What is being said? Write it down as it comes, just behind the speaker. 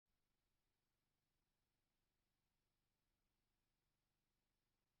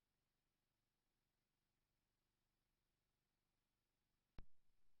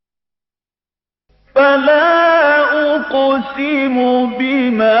فلا أقسم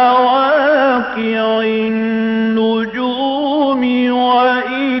بمواقع النجوم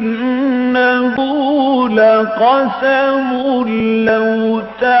وإنه لقسم لو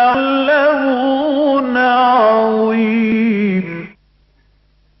تعلمون عظيم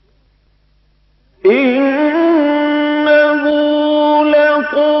إنه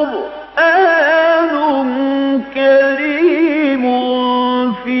لقرآن كريم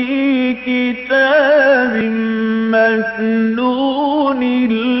في كتاب مكنون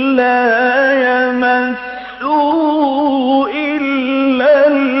لا يمسه إلا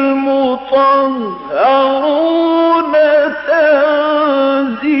المطهرون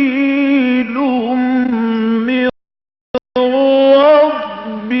تنزيل من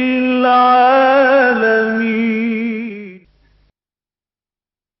رب العالمين.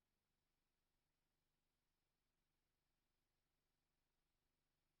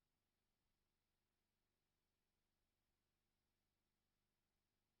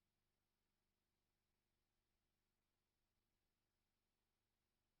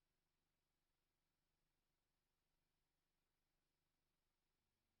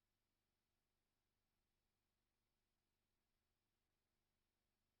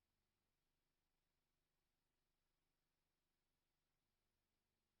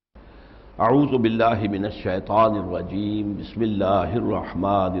 اعوذ باللہ من الشیطان الرجیم بسم اللہ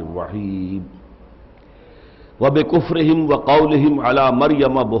الرحمن الرحیم وبکفرہم وقولہم علی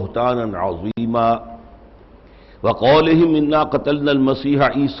مریم بہتانا عظیما وقولہم انا قتلنا المسیح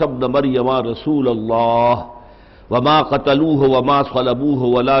عیسی ابن مریم رسول اللہ وما قتلوه وما صلبوه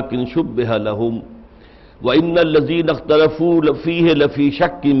ولكن شبہ لهم وان الذین اختلفوا فیہ لفی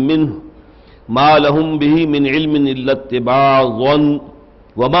شک منہ ما لهم به من علم الا اتباع الظن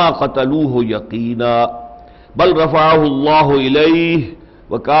وما قتلوه یقینا بل رفعه اللہ الیہ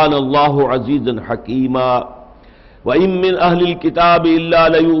وکان اللہ عزیزا حکیما وإن من أهل الكتاب إلا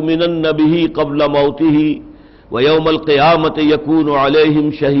ليؤمنن به قبل موته ويوم القيامة يكون عليهم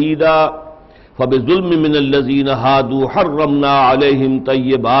شهيدا فبظلم من الذين هادوا حرمنا عليهم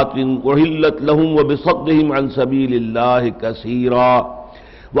طيبات أحلت لهم وبصدهم عن سبيل الله كثيرا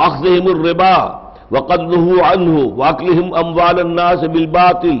وأخذهم الربا وقد نهوا عنه وأكلهم أموال الناس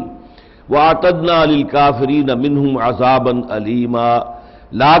بالباطل وأعتدنا للكافرين منهم عذابا أليما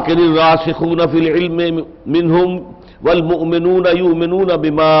لكن الراسخون في العلم منهم والمؤمنون يؤمنون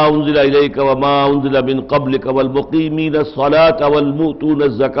بما أنزل إليك وما أنزل من قبلك والمقيمين الصلاة والمؤتون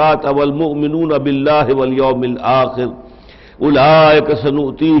الزكاة والمؤمنون بالله واليوم الآخر أولئك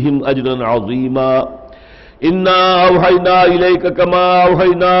سنؤتيهم أجرا عظيما إنا أوحينا إليك كما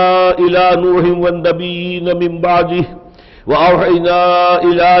أوحينا إلى نوح والنبيين من بعده وأوحينا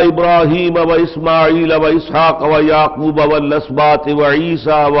إلى إبراهيم وإسماعيل وإسحاق ويعقوب والأسباط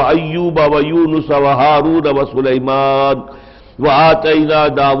وعيسى وأيوب ويونس وهارون وسليمان وآتينا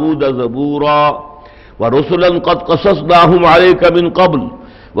داود زبورا ورسلا قد قصصناهم عليك من قبل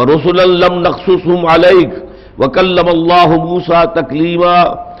ورسلا لم نقصصهم عليك وكلم الله موسى تكليما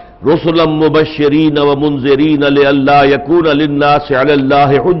رسلا مبشرين ومنذرين لئلا يكون للناس على الله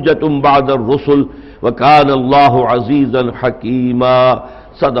حجة بعد الرسل وكان الله عزيزا حكيما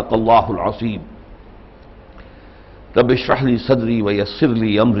صدق الله العظيم. رب اشرح لي صدري ويسر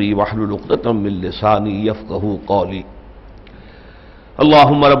لي امري واحلل عقدة من لساني يفقهوا قولي.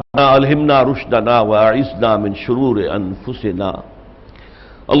 اللهم ربنا الهمنا رشدنا واعذنا من شرور انفسنا.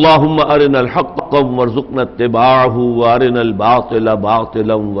 اللهم ارنا الحق حقا وارزقنا اتباعه وارنا الباطل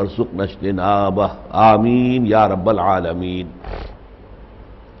باطلا وارزقنا اجتنابه آمین یا رب العالمین.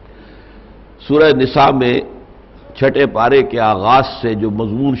 سورہ نساء میں چھٹے پارے کے آغاز سے جو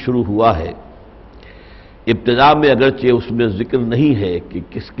مضمون شروع ہوا ہے، ابتدا میں اگرچہ اس میں ذکر نہیں ہے کہ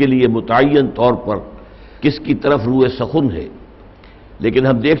کس کے لیے متعین طور پر کس کی طرف روح سخن ہے، لیکن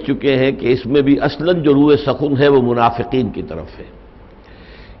ہم دیکھ چکے ہیں کہ اس میں بھی اصلاً جو روح سخن ہے وہ منافقین کی طرف ہے،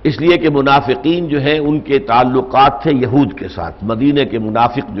 اس لیے کہ منافقین جو ہیں ان کے تعلقات تھے یہود کے ساتھ. مدینے کے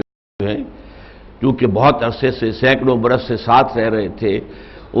منافق جو ہیں کیونکہ بہت عرصے سے سینکڑوں برس سے ساتھ رہ رہے تھے،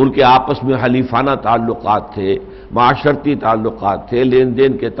 ان کے آپس میں حلیفانہ تعلقات تھے، معاشرتی تعلقات تھے، لین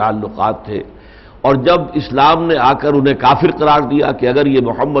دین کے تعلقات تھے، اور جب اسلام نے آ کر انہیں کافر قرار دیا کہ اگر یہ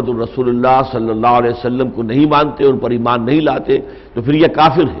محمد الرسول اللہ صلی اللہ علیہ وسلم کو نہیں مانتے، ان پر ایمان نہیں لاتے تو پھر یہ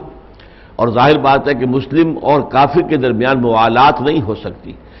کافر ہے. اور ظاہر بات ہے کہ مسلم اور کافر کے درمیان موالات نہیں ہو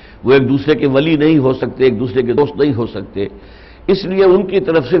سکتی، وہ ایک دوسرے کے ولی نہیں ہو سکتے، ایک دوسرے کے دوست نہیں ہو سکتے. اس لیے ان کی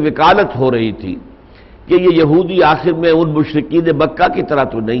طرف سے وکالت ہو رہی تھی کہ یہ یہودی آخر میں ان مشرکین مکہ کی طرح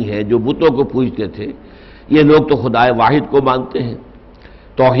تو نہیں ہے جو بتوں کو پوجتے تھے، یہ لوگ تو خدائے واحد کو مانتے ہیں،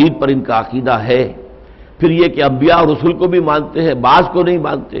 توحید پر ان کا عقیدہ ہے. پھر یہ کہ انبیاء اور رسول کو بھی مانتے ہیں، بعض کو نہیں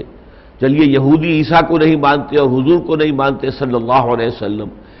مانتے. چلیے یہودی عیسیٰ کو نہیں مانتے اور حضور کو نہیں مانتے صلی اللہ علیہ وسلم،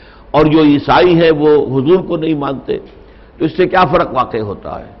 اور جو عیسائی ہیں وہ حضور کو نہیں مانتے، تو اس سے کیا فرق واقع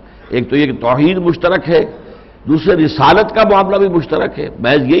ہوتا ہے؟ ایک تو یہ کہ توحید مشترک ہے، دوسرے رسالت کا معاملہ بھی مشترک ہے،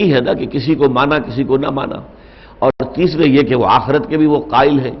 محض یہی ہے نا کہ کسی کو مانا کسی کو نہ مانا، اور تیسرے یہ کہ وہ آخرت کے بھی وہ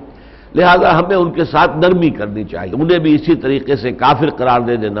قائل ہیں، لہذا ہمیں ان کے ساتھ نرمی کرنی چاہیے، انہیں بھی اسی طریقے سے کافر قرار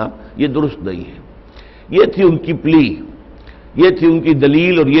دے دینا یہ درست نہیں ہے۔ یہ تھی ان کی پلی، یہ تھی ان کی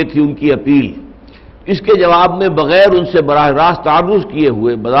دلیل اور یہ تھی ان کی اپیل۔ اس کے جواب میں بغیر ان سے براہ راست تعرض کیے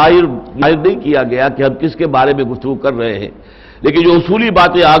ہوئے، بظاہر نہیں کیا گیا کہ ہم کس کے بارے میں گفتگو کر رہے ہیں، لیکن جو اصولی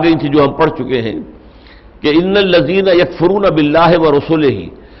باتیں آ گئی تھیں جو ہم پڑھ چکے ہیں کہ ان الذین یکفرون باللہ ورسلہ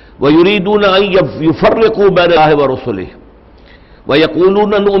ویریدون ان یفرقوا بین اللہ ورسلہ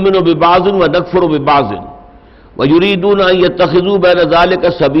ویقولون نؤمن ببعض ونکفر ببعض ویریدون ان یتخذوا بین ذلک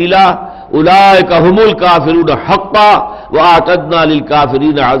سبیلا اولئک هم الکافرون حقا واعتدنا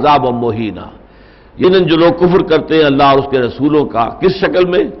للکافرین عذابا مہینا۔ یعنی جو لوگ کفر کرتے ہیں اللہ اور اس کے رسولوں کا، کس شکل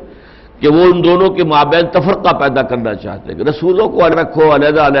میں؟ کہ وہ ان دونوں کے مابین تفرقہ پیدا کرنا چاہتے ہیں کہ رسولوں کو الگ رکھو،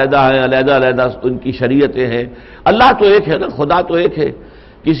 علیحدہ علیحدہ ہیں، علیحدہ علیحدہ ان کی شریعتیں ہیں، اللہ تو ایک ہے نا، خدا تو ایک ہے۔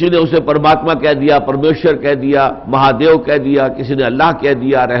 کسی نے اسے پرماتما کہہ دیا، پرمیشور کہہ دیا، مہادیو کہہ دیا، کسی نے اللہ کہہ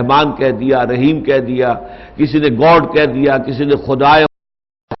دیا، رحمان کہہ دیا، رحیم کہہ دیا، کسی نے گاڈ کہہ دیا، کسی نے خدائے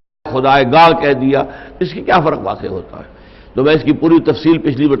گاہ کہہ دیا، اس کی کیا فرق واقع ہوتا ہے؟ تو میں اس کی پوری تفصیل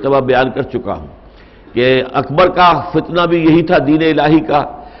پچھلی مرتبہ بیان کر چکا ہوں کہ اکبر کا فتنہ بھی یہی تھا دین الہی کا،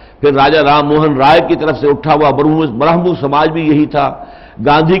 پھر راجہ رام موہن رائے کی طرف سے اٹھا ہوا برہمو سماج بھی یہی تھا،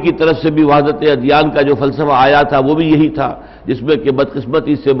 گاندھی کی طرف سے بھی وحدت ادیان کا جو فلسفہ آیا تھا وہ بھی یہی تھا، جس میں کہ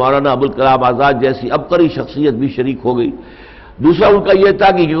بدقسمتی سے مولانا ابوالکلام آزاد جیسی عبقری شخصیت بھی شریک ہو گئی۔ دوسرا ان کا یہ تھا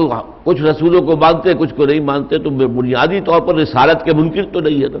کہ کچھ رسولوں کو مانتے کچھ کو نہیں مانتے، تو بنیادی طور پر رسالت کے منکر تو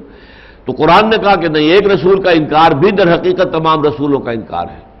نہیں ہے نا۔ تو قرآن نے کہا کہ نہیں، ایک رسول کا انکار بھی در حقیقت تمام رسولوں کا انکار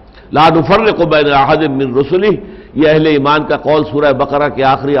ہے۔ لا نفرق بین احد من رسلہ، یہ اہل ایمان کا قول سورہ بقرہ کے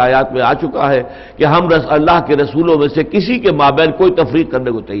آخری آیات میں آ چکا ہے کہ ہم اللہ کے رسولوں میں سے کسی کے مابین کوئی تفریق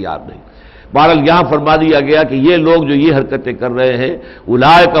کرنے کو تیار نہیں۔ بہرحال یہاں فرما دیا گیا کہ یہ لوگ جو یہ حرکتیں کر رہے ہیں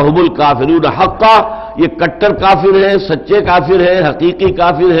اولئک هم الکافرون حقا، یہ کٹر کافر ہیں، سچے کافر ہیں، حقیقی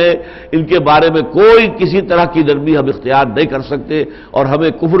کافر ہیں، ان کے بارے میں کوئی کسی طرح کی نرمی ہم اختیار نہیں کر سکتے، اور ہمیں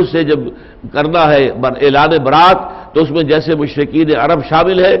کفر سے جب کرنا ہے اعلان برات تو اس میں جیسے مشرکین عرب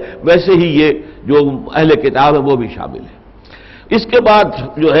شامل ہے ویسے ہی یہ جو اہل کتاب ہے وہ بھی شامل ہے۔ اس کے بعد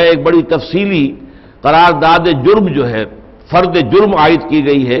جو ہے ایک بڑی تفصیلی قرارداد جرم جو ہے، فرد جرم عائد کی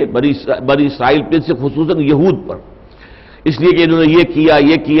گئی ہے بنی اسرائیل پر، سے خصوصاً یہود پر، اس لیے کہ انہوں نے یہ کیا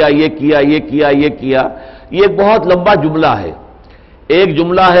یہ کیا یہ کیا یہ کیا یہ کیا۔ یہ ایک بہت لمبا جملہ ہے، ایک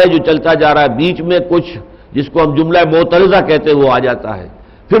جملہ ہے جو چلتا جا رہا ہے، بیچ میں کچھ جس کو ہم جملہ معترضہ کہتے ہیں وہ آ جاتا ہے،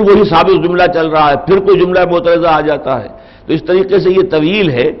 پھر وہی ثابت جملہ چل رہا ہے، پھر کوئی جملہ معترضہ آ جاتا ہے، تو اس طریقے سے یہ طویل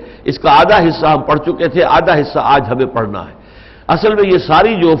ہے۔ اس کا آدھا حصہ ہم پڑھ چکے تھے، آدھا حصہ آج ہمیں پڑھنا ہے۔ اصل میں یہ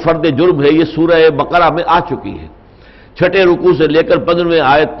ساری جو فرد جرم ہے یہ سورہ بقرہ میں آ چکی ہے، چھٹے رکوع سے لے کر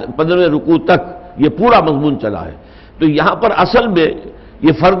 15ویں رکوع تک یہ پورا مضمون چلا ہے۔ تو یہاں پر اصل میں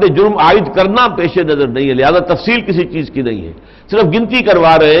یہ فرد جرم عائد کرنا پیش نظر نہیں ہے، لہذا تفصیل کسی چیز کی نہیں ہے، صرف گنتی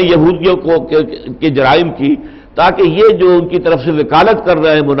کروا رہے ہیں یہودیوں کو کے جرائم کی، تاکہ یہ جو ان کی طرف سے وکالت کر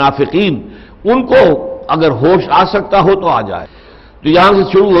رہے ہیں منافقین، ان کو اگر ہوش آ سکتا ہو تو آ جائے۔ تو یہاں سے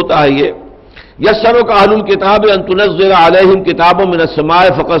شروع ہوتا ہے یہ یسرک اہل الکتاب ان تنزل علیہم کتاب من السماء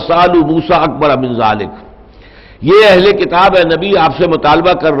فقد سألوا موسیٰ اکبر من ذلک۔ یہ اہل کتاب ہے نبی آپ سے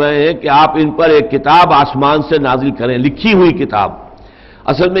مطالبہ کر رہے ہیں کہ آپ ان پر ایک کتاب آسمان سے نازل کریں، لکھی ہوئی کتاب۔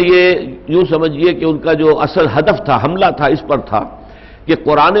 اصل میں یہ یوں سمجھیے کہ ان کا جو اصل ہدف تھا، حملہ تھا، اس پر تھا کہ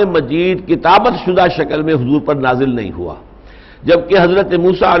قرآن مجید کتابت شدہ شکل میں حضور پر نازل نہیں ہوا، جبکہ حضرت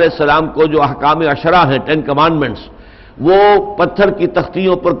موسیٰ علیہ السلام کو جو احکام عشرہ ہیں 10 کمانڈمنٹس وہ پتھر کی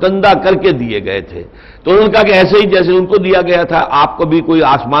تختیوں پر کندہ کر کے دیے گئے تھے، تو انہوں نے کہا کہ ایسے ہی جیسے ان کو دیا گیا تھا آپ کو بھی کوئی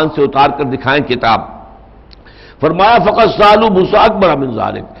آسمان سے اتار کر دکھائیں کتاب۔ فرمایا فقط سالو موسیٰ اکبر من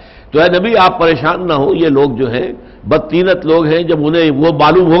ذالک، تو اے نبی آپ پریشان نہ ہو، یہ لوگ جو ہیں بدطینت لوگ ہیں، جب انہیں وہ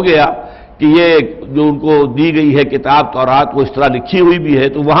معلوم ہو گیا کہ یہ جو ان کو دی گئی ہے کتاب تورات وہ اس طرح لکھی ہوئی بھی ہے،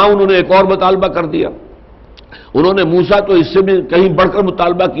 تو وہاں انہوں نے ایک اور مطالبہ کر دیا۔ انہوں نے موسیٰ تو اس سے بھی کہیں بڑھ کر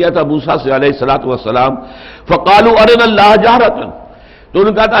مطالبہ کیا تھا موسیٰ سے علیہ الصلوۃ والسلام، فقالوا ارنا اللہ جہرۃ، تو انہوں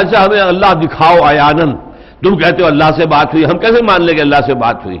نے کہا تھا اچھا ہمیں اللہ دکھاؤ عیاناً، تم کہتے ہو اللہ سے بات ہوئی، ہم کیسے مان لیں کہ اللہ سے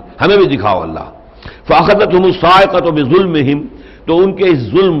بات ہوئی، ہمیں بھی دکھاؤ اللہ۔ فاخذتهم الصاعقۃ بظلمهم، تو ان کے اس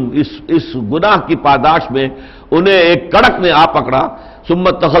ظلم اس گناہ کی پاداش میں انہیں ایک کڑک نے آ پکڑا۔ ثم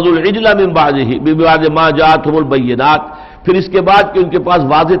اتخذوا العجل من بعد ما جاءتهم البینات، پھر اس کے بعد کہ ان کے پاس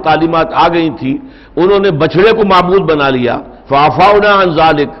واضح تعلیمات آ گئی تھی انہوں نے بچڑے کو معبود بنا لیا۔ فعفونا عن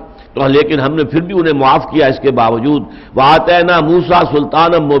ذلک، تو لیکن ہم نے پھر بھی انہیں معاف کیا اس کے باوجود. وَآتَيْنَا مُوسَىٰ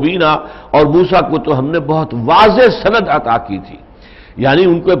سُلْطَانًا مُبِينًا، اور موسیٰ کو تو ہم نے بہت واضح سند عطا کی تھی. یعنی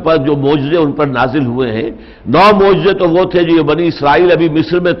ان کے پاس جو معجزے ان پر نازل ہوئے ہیں، 9 معجزے تو وہ تھے جو یہ بنی اسرائیل ابھی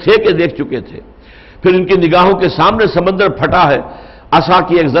مصر میں تھے کہ دیکھ چکے تھے. پھر ان کی نگاہوں کے سامنے سمندر پھٹا ہے عصا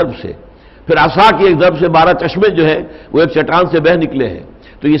کی ایک ضرب سے، پھر عصا کی ایک ضرب سے 12 چشمے جو ہے وہ ایک چٹان سے بہہ نکلے ہیں.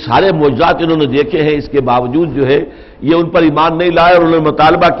 تو یہ سارے معجزات انہوں نے دیکھے ہیں، اس کے باوجود جو ہے یہ ان پر ایمان نہیں لائے، اور انہوں نے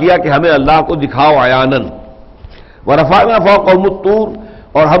مطالبہ کیا کہ ہمیں اللہ کو دکھاؤ عیاناً. وَرَفَعْنَا فَوْقَهُمُ الطُّورَ،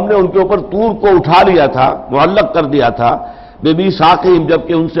 اور ہم نے ان کے اوپر طور کو اٹھا لیا تھا، معلق کر دیا تھا. بِمِيثَاقِهِمْ،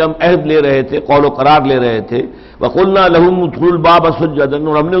 جبکہ ان سے ہم عہد لے رہے تھے، قول و قرار لے رہے تھے. وَقُلْنَا لَهُمُ ادْخُلُوا الْبَابَ سُجَّدًا،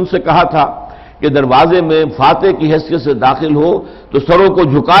 اور ہم نے ان سے کہا تھا کہ دروازے میں فاتح کی حیثیت سے داخل ہو تو سروں کو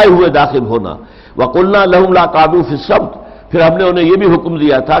جھکائے ہوئے داخل ہونا. وَقُلْنَا لَهُمْ لَا تَعْدُوا فِي السَّبْتِ، پھر ہم نے انہیں یہ بھی حکم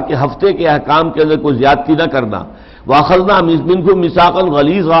دیا تھا کہ ہفتے کے احکام کے اندر کوئی زیادتی نہ کرنا. وَأَخَذْنَا مِنْكُم مِيثَاقًا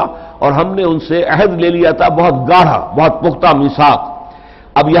غَلِيظًا، اور ہم نے ان سے عہد لے لیا تھا بہت گاڑھا، بہت پختہ میثاق.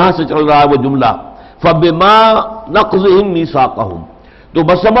 اب یہاں سے چل رہا ہے وہ جملہ فَبِمَا نَقْضِهِمْ مِيثَاقَهُمْ، تو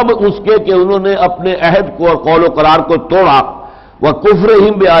بسبب اس کے کہ انہوں نے اپنے عہد کو اور قول و قرار کو توڑا.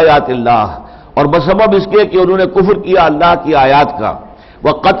 وَكُفْرِهِمْ بِآيَاتِ اللَّهِ، اور بسبب اس کے کہ انہوں نے کفر کیا اللہ کی آیات کا.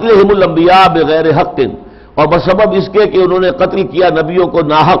 وَقَتْلِهِمُ الْأَنْبِيَاءَ بِغَيْرِ حَقٍّ، اور بسبب اس کے کہ انہوں نے قتل کیا نبیوں کو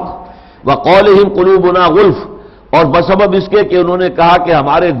ناحق. وَقَوْلِهِمْ قُلُوبُنَا غُلْفٌ، اور بسبب اس کے کہ انہوں نے کہا کہ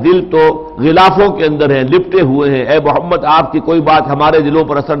ہمارے دل تو غلافوں کے اندر ہیں، لپٹے ہوئے ہیں، اے محمد آپ کی کوئی بات ہمارے دلوں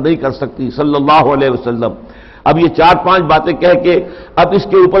پر اثر نہیں کر سکتی صلی اللہ علیہ وسلم. اب یہ 4-5 باتیں کہہ کے اب اس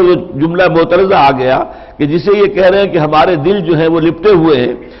کے اوپر وہ جملہ معترضہ آ گیا کہ جسے یہ کہہ رہے ہیں کہ ہمارے دل جو ہیں وہ لپٹے ہوئے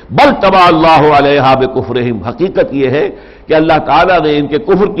ہیں. بل طبع اللہ علیہا بکفرہم، حقیقت یہ ہے کہ اللہ تعالیٰ نے ان کے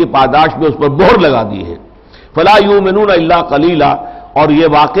کفر کی پاداش میں اس پر مہر لگا دی ہے. فلا یؤمنون الا قلیلا، اور یہ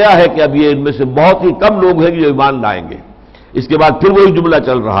واقعہ ہے کہ اب یہ ان میں سے بہت ہی کم لوگ ہیں جو ایمان لائیں گے. اس کے بعد پھر وہی جملہ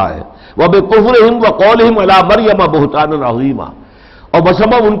چل رہا ہے وَبِكُفْرِهِمْ وَقَوْلِهِمْ عَلَىٰ مَرْيَمَ بُهْتَانًا عَظِيمًا، اور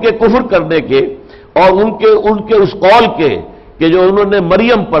بسبب ان کے کفر کرنے کے اور ان کے اس قول کے کہ جو انہوں نے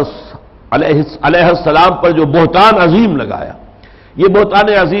مریم پر علیہ السلام پر جو بہتان عظیم لگایا. یہ بہتان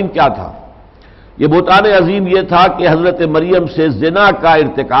عظیم کیا تھا؟ یہ بہتان عظیم یہ تھا کہ حضرت مریم سے زنا کا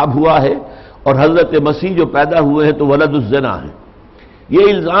ارتکاب ہوا ہے، اور حضرت مسیح جو پیدا ہوئے ہیں تو ولد الزنا ہیں. یہ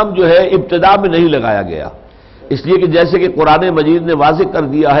الزام جو ہے ابتدا میں نہیں لگایا گیا، اس لیے کہ جیسے کہ قرآن مجید نے واضح کر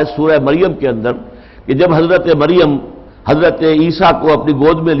دیا ہے سورہ مریم کے اندر کہ جب حضرت مریم حضرت عیسیٰ کو اپنی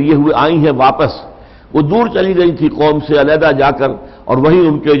گود میں لیے ہوئے آئی ہیں واپس، وہ دور چلی گئی تھی قوم سے علیحدہ جا کر، اور وہیں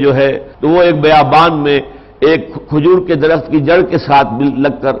ان کے جو ہے تو وہ ایک بیابان میں ایک کھجور کے درخت کی جڑ کے ساتھ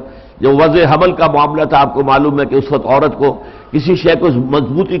لگ کر، جو وضع حمل کا معاملہ تھا، آپ کو معلوم ہے کہ اس وقت عورت کو کسی شے کو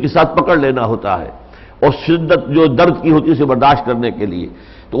مضبوطی کے ساتھ پکڑ لینا ہوتا ہے اور شدت جو درد کی ہوتی ہے اسے برداشت کرنے کے لیے.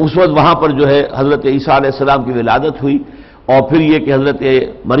 تو اس وقت وہاں پر جو ہے حضرت عیسیٰ علیہ السلام کی ولادت ہوئی. اور پھر یہ کہ حضرت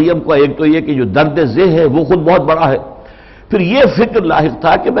مریم کو ایک تو یہ کہ جو درد ذہ ہے وہ خود بہت بڑا ہے، پھر یہ فکر لاحق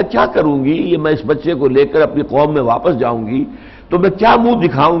تھا کہ میں کیا کروں گی، یہ میں اس بچے کو لے کر اپنی قوم میں واپس جاؤں گی تو میں کیا منہ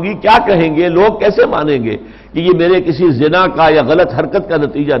دکھاؤں گی، کیا کہیں گے لوگ، کیسے مانیں گے کہ یہ میرے کسی زنا کا یا غلط حرکت کا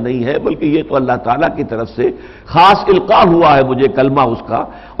نتیجہ نہیں ہے، بلکہ یہ تو اللہ تعالیٰ کی طرف سے خاص القاء ہوا ہے مجھے کلمہ اس کا،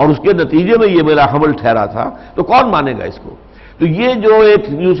 اور اس کے نتیجے میں یہ میرا حمل ٹھہرا تھا، تو کون مانے گا اس کو. تو یہ جو ایک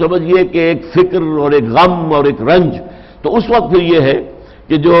یوں سمجھیے کہ ایک فکر اور ایک غم اور ایک رنج، تو اس وقت پھر یہ ہے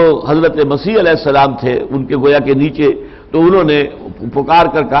کہ جو حضرت مسیح علیہ السلام تھے ان کے گویا کے نیچے، تو انہوں نے پکار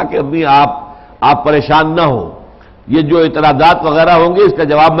کر کہا کہ امی آپ پریشان نہ ہو، یہ جو اعتراضات وغیرہ ہوں گے اس کا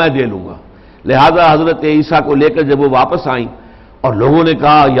جواب میں دے لوں گا. لہذا حضرت عیسیٰ کو لے کر جب وہ واپس آئیں اور لوگوں نے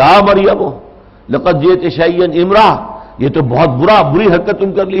کہا یا مریم لقد جئت شیئا امرا، یہ تو بہت بری حرکت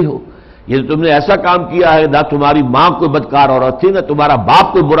تم کر لی ہو، یہ تم نے ایسا کام کیا ہے، نہ تمہاری ماں کوئی بدکار عورت تھی، نہ تمہارا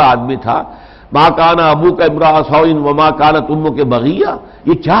باپ کوئی برا آدمی تھا. ماں کانا ابو کا امرا سوئن وما کانت امک بغیہ،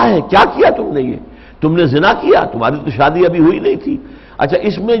 یہ کیا ہے، کیا کیا تم نے، یہ تم نے زنا کیا، تمہاری تو شادی ابھی ہوئی نہیں تھی. اچھا،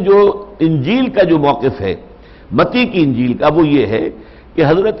 اس میں جو انجیل کا جو موقف ہے متی کی انجیل کا وہ یہ ہے کہ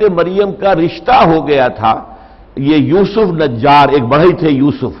حضرت مریم کا رشتہ ہو گیا تھا، یہ یوسف نجار ایک بڑھئی تھے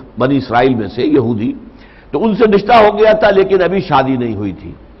یوسف بنی اسرائیل میں سے یہودی، تو ان سے رشتہ ہو گیا تھا لیکن ابھی شادی نہیں ہوئی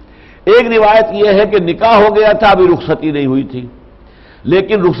تھی. ایک روایت یہ ہے کہ نکاح ہو گیا تھا، ابھی رخصتی نہیں ہوئی تھی،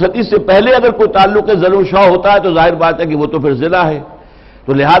 لیکن رخصتی سے پہلے اگر کوئی تعلق زن و شو ہوتا ہے تو ظاہر بات ہے کہ وہ تو پھر زنا ہے.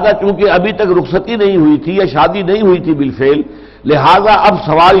 تو لہذا چونکہ ابھی تک رخصتی نہیں ہوئی تھی یا شادی نہیں ہوئی تھی بالفعل، لہذا اب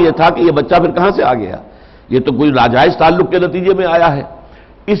سوال یہ تھا کہ یہ بچہ پھر کہاں سے آ گیا، یہ تو کوئی ناجائز تعلق کے نتیجے میں آیا ہے.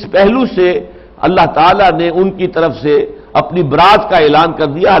 اس پہلو سے اللہ تعالیٰ نے ان کی طرف سے اپنی برات کا اعلان کر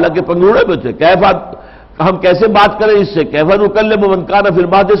دیا، حالانکہ پنگوڑے میں تھے. ہم کیسے بات کریں اس سے، کیف نکلم من کان فی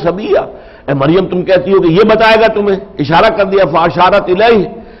المہد صبیا، اے مریم تم کہتی ہو کہ یہ بتائے گا تمہیں، اشارہ کر دیا فاشارت الیہ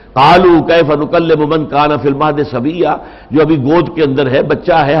قالوا کیف نکلم من کان فی المہد صبیا، جو ابھی گود کے اندر ہے،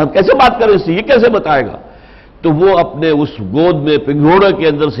 بچہ ہے، ہم کیسے بات کریں اس سے، یہ کیسے بتائے گا؟ تو وہ اپنے اس گود میں پنگھوڑے کے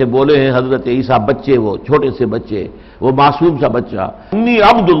اندر سے بولے ہیں حضرت عیسیٰ، بچے، وہ چھوٹے سے بچے، وہ معصوم سا بچہ، انی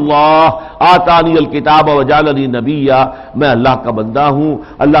عبد اللہ آتانی الکتاب وجعلنی نبیا، میں اللہ کا بندہ ہوں،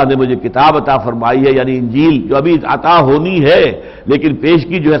 اللہ نے مجھے کتاب عطا فرمائی ہے، یعنی انجیل جو ابھی عطا ہونی ہے لیکن پیش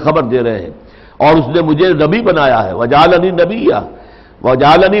کی جو ہے خبر دے رہے ہیں، اور اس نے مجھے نبی بنایا ہے، وجعلنی نبیا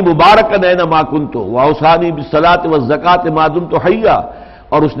وجعلنی مبارکا اینما کنت واوصانی بالصلاۃ والزکاۃ ما دمت حیا،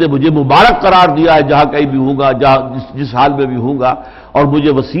 اور اس نے مجھے مبارک قرار دیا ہے جہاں کہیں بھی ہوں گا، جس حال میں بھی ہوں گا، اور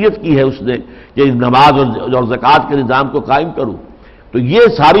مجھے وصیت کی ہے اس نے کہ نماز اور زکوٰۃ کے نظام کو قائم کروں۔ تو یہ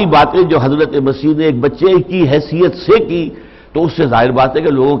ساری باتیں جو حضرت مسیح نے ایک بچے کی حیثیت سے کی، تو اس سے ظاہر بات ہے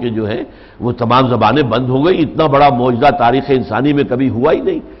کہ لوگوں کے جو ہے وہ تمام زبانیں بند ہو گئی، اتنا بڑا معجزہ تاریخ انسانی میں کبھی ہوا ہی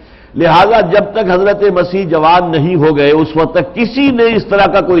نہیں۔ لہذا جب تک حضرت مسیح جوان نہیں ہو گئے اس وقت تک کسی نے اس طرح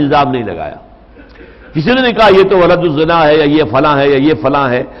کا کوئی الزام نہیں لگایا، کسی نے نہیں کہا یہ تو ولد الزنا ہے، یا یہ فلاں ہے، یا یہ فلاں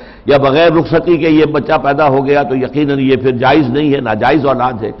ہے، یا بغیر رخصتی کے یہ بچہ پیدا ہو گیا تو یقیناً یہ پھر جائز نہیں ہے، ناجائز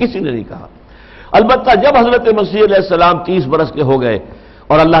اولاد ہے، کسی نے نہیں کہا۔ البتہ جب حضرت مسیح علیہ السلام 30 برس کے ہو گئے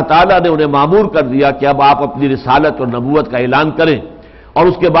اور اللہ تعالیٰ نے انہیں مامور کر دیا کہ اب آپ اپنی رسالت اور نبوت کا اعلان کریں، اور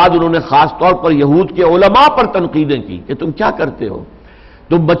اس کے بعد انہوں نے خاص طور پر یہود کے علماء پر تنقیدیں کی کہ تم کیا کرتے ہو،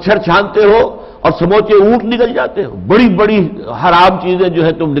 تم مچھر چھانتے ہو اور سموچے اونٹ نگل جاتے ہو، بڑی بڑی حرام چیزیں جو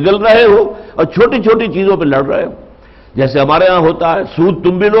ہے تم نگل رہے ہو اور چھوٹی چھوٹی چیزوں پہ لڑ رہے ہو، جیسے ہمارے ہاں ہوتا ہے سود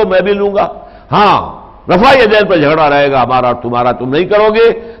تم بھی لو میں بھی لوں گا، ہاں رفع یدین پر جھگڑا رہے گا ہمارا اور تمہارا، تم نہیں کرو گے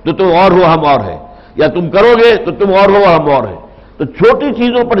تو تم اور ہو ہم اور ہے، یا تم کرو گے تو تم اور ہو ہم اور ہے، تو چھوٹی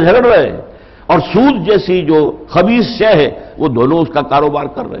چیزوں پر جھگڑ رہے ہیں، اور سود جیسی جو خبیث شے ہے وہ دونوں اس کا کاروبار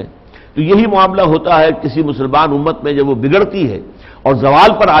کر رہے ہیں۔ تو یہی معاملہ ہوتا ہے کسی مسلمان امت میں جب وہ بگڑتی ہے اور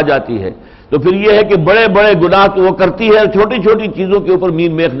زوال پر آ جاتی ہے، تو پھر یہ ہے کہ بڑے بڑے گناہ تو وہ کرتی ہے، چھوٹی چھوٹی چیزوں کے اوپر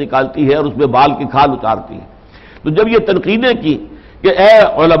مین میخ نکالتی ہے اور اس میں بال کی کھال اتارتی ہے۔ تو جب یہ تنقیدیں کی کہ اے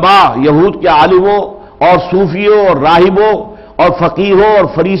علماء، یہود کے عالموں اور صوفیوں اور راہبوں اور فقیہوں اور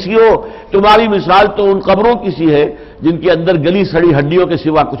فریسیوں، تمہاری مثال تو ان قبروں کی سی ہے جن کے اندر گلی سڑی ہڈیوں کے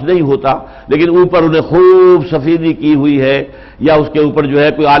سوا کچھ نہیں ہوتا، لیکن اوپر انہیں خوب سفیدی کی ہوئی ہے، یا اس کے اوپر جو ہے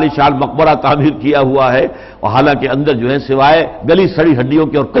کوئی عالی شان مقبرہ تعمیر کیا ہوا ہے، اور حالانکہ اندر جو ہے سوائے گلی سڑی ہڈیوں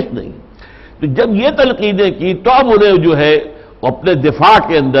کے اور کچھ نہیں۔ تو جب یہ تنقیدیں کی تو اب انہیں جو ہے اپنے دفاع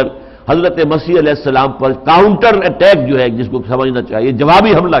کے اندر حضرت مسیح علیہ السلام پر کاؤنٹر اٹیک جو ہے جس کو سمجھنا چاہیے،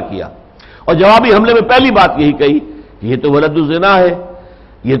 جوابی حملہ کیا، اور جوابی حملے میں پہلی بات یہی کہی کہ یہ تو ولد الزنا ہے،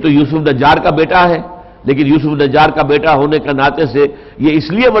 یہ تو یوسف نجار کا بیٹا ہے، لیکن یوسف نجار کا بیٹا ہونے کا ناطے سے یہ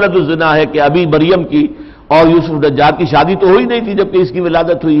اس لیے ولد الزنا ہے کہ ابھی مریم کی اور یوسف نجار کی شادی تو ہوئی نہیں تھی جبکہ اس کی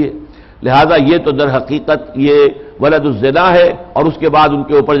ولادت ہوئی ہے، لہذا یہ تو در حقیقت یہ ولد الزنا ہے۔ اور اس کے بعد ان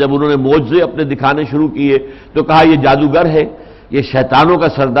کے اوپر جب انہوں نے معجزے اپنے دکھانے شروع کیے تو کہا یہ جادوگر ہے، یہ شیطانوں کا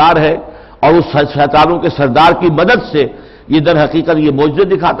سردار ہے، اور اس شیطانوں کے سردار کی مدد سے یہ در حقیقت یہ معجزے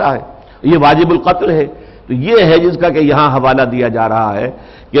دکھاتا ہے، یہ واجب القتل ہے۔ تو یہ ہے جس کا کہ یہاں حوالہ دیا جا رہا ہے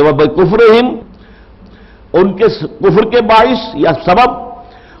کہ وہ بکفرہم، ان کے کفر کے باعث یا سبب،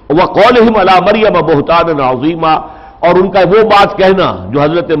 وقولہم علی مریم بہتانا عظیما، اور ان کا وہ بات کہنا جو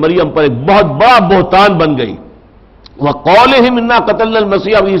حضرت مریم پر ایک بہت بڑا بہتان بن گئی، وقولہم انا قتلنا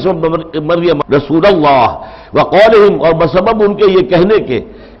المسیح عیسی ابن مریم رسول اللہ، وقولہم، اور بسبب ان کے یہ کہنے کے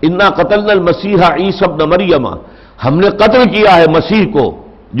انا قتلنا المسیح عیسی ابن مریم، ہم نے قتل کیا ہے مسیح کو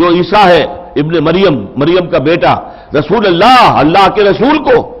جو عیسیٰ ہے ابن مریم، مریم کا بیٹا، رسول اللہ، اللہ کے رسول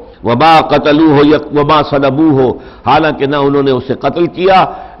کو، وما قتلوہ وما صلبوہ، حالانکہ نہ انہوں نے اسے قتل کیا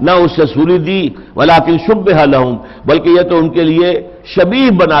نہ اسے سولی دی، ولکن شبہ لہم، بلکہ یہ تو ان کے لیے شبیہ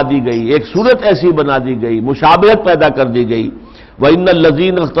بنا دی گئی، ایک صورت ایسی بنا دی گئی، مشابہت پیدا کر دی گئی۔ وَإِنَّ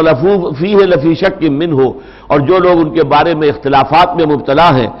الَّذِينَ اخْتَلَفُوا فِيهِ لَفِي شَكٍّ مِّنْهُ، اور جو لوگ ان کے بارے میں اختلافات میں مبتلا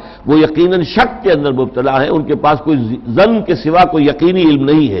ہیں وہ یقیناً شک کے اندر مبتلا ہیں، ان کے پاس کوئی ظن کے سوا کوئی یقینی علم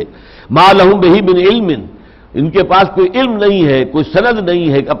نہیں ہے۔ مَا لَهُم بِهِ مِنْ عِلْمٍ، ان کے پاس کوئی علم نہیں ہے، کوئی سند نہیں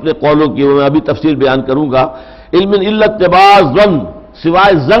ہے اپنے قولوں کی، میں ابھی تفسیر بیان کروں گا۔ علم الا اتباع الظن،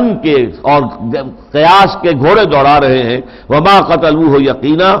 سوائے ظن کے اور قیاس کے گھوڑے دوڑا رہے ہیں۔ وما قتلوہ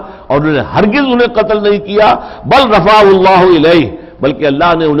یقینا، اور انہوں نے ہرگز انہیں قتل نہیں کیا، بل رفعہ اللہ الیہ، بلکہ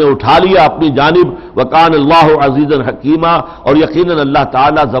اللہ نے انہیں اٹھا لیا اپنی جانب، وکان اللہ عزیزا حکیما، اور یقیناً اللہ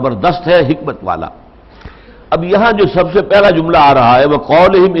تعالیٰ زبردست ہے، حکمت والا۔ اب یہاں جو سب سے پہلا جملہ آ رہا ہے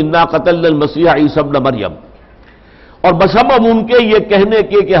وقولہم انا قتلنا المسیح عیسی ابن مریم، اور بسبب ان کے یہ کہنے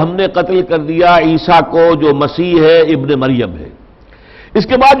کے کہ ہم نے قتل کر دیا عیسیٰ کو جو مسیح ہے ابن مریم ہے۔ اس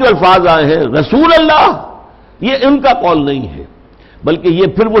کے بعد جو الفاظ آئے ہیں رسول اللہ، یہ ان کا قول نہیں ہے، بلکہ یہ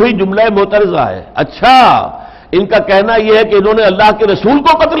پھر وہی جملہ معترضہ ہے۔ اچھا، ان کا کہنا یہ ہے کہ انہوں نے اللہ کے رسول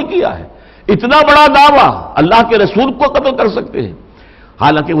کو قتل کیا ہے، اتنا بڑا دعویٰ، اللہ کے رسول کو قتل کر سکتے ہیں؟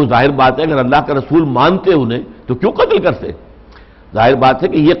 حالانکہ وہ ظاہر بات ہے اگر اللہ کا رسول مانتے انہیں تو کیوں قتل کرتے؟ ظاہر بات ہے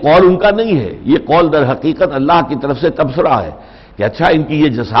کہ یہ قول ان کا نہیں ہے، یہ قول در حقیقت اللہ کی طرف سے تبصرہ ہے کہ اچھا ان کی یہ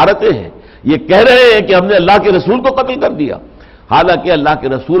جسارتیں ہیں، یہ کہہ رہے ہیں کہ ہم نے اللہ کے رسول کو قتل کر دیا، حالانکہ اللہ کے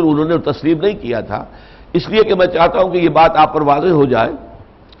رسول انہوں نے تسلیم نہیں کیا تھا۔ اس لیے کہ میں چاہتا ہوں کہ یہ بات آپ پر واضح ہو جائے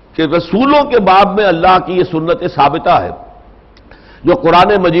کہ رسولوں کے باب میں اللہ کی یہ سنت ثابتہ ہے جو قرآن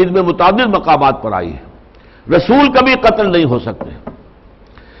مجید میں متعدد مقامات پر آئی ہے۔ رسول کبھی قتل نہیں ہو سکتے،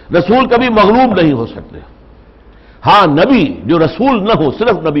 رسول کبھی مغلوب نہیں ہو سکتے۔ ہاں نبی جو رسول نہ ہو،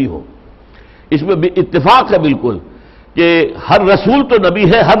 صرف نبی ہو، اس میں بھی اتفاق ہے بالکل کہ ہر رسول تو نبی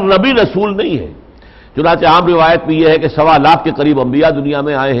ہے، ہر نبی رسول نہیں ہے۔ چنانچہ عام روایت میں یہ ہے کہ 1.25 لاکھ کے قریب انبیاء دنیا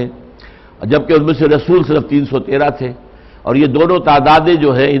میں آئے ہیں، جبکہ ان میں سے رسول صرف 313 تھے، اور یہ دونوں تعدادیں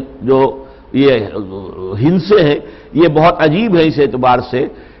جو ہے جو یہ ہندسے ہیں یہ بہت عجیب ہے اس اعتبار سے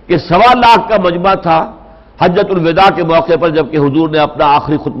کہ 1.25 لاکھ کا مجمع تھا حجۃ الوداع کے موقع پر جبکہ حضور نے اپنا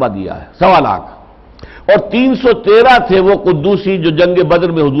آخری خطبہ دیا ہے، 1.25 لاکھ، اور 313 تھے وہ قدوسی جو جنگ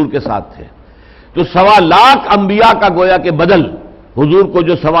بدر میں حضور کے ساتھ تھے۔ تو 1.25 لاکھ انبیاء کا گویا کے بدل حضور کو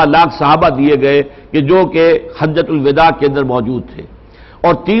جو 1.25 لاکھ صحابہ دیے گئے کہ جو کہ حجۃ الوداع کے اندر موجود تھے،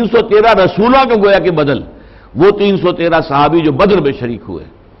 اور 313 رسولوں کے گویا کے بدل وہ 313 صحابی جو بدر میں شریک ہوئے۔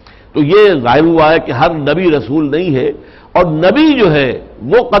 تو یہ ظاہر ہوا ہے کہ ہر نبی رسول نہیں ہے، اور نبی جو ہے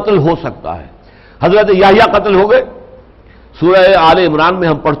وہ قتل ہو سکتا ہے۔ حضرت یحییٰ قتل ہو گئے، سورہ آل عمران میں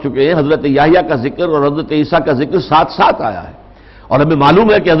ہم پڑھ چکے ہیں، حضرت یحییٰ کا ذکر اور حضرت عیسیٰ کا ذکر ساتھ ساتھ آیا ہے، اور ہمیں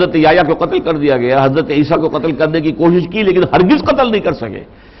معلوم ہے کہ حضرت یحییٰ کو قتل کر دیا گیا، حضرت عیسیٰ کو قتل کرنے کی کوشش کی لیکن ہرگز قتل نہیں کر سکے،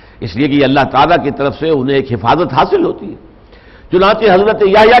 اس لیے کہ یہ اللہ تعالیٰ کی طرف سے انہیں ایک حفاظت حاصل ہوتی ہے۔ چنانچہ حضرت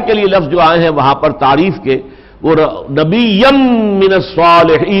یحییٰ کے لیے لفظ جو آئے ہیں وہاں پر تعریف کے وہ نبیم من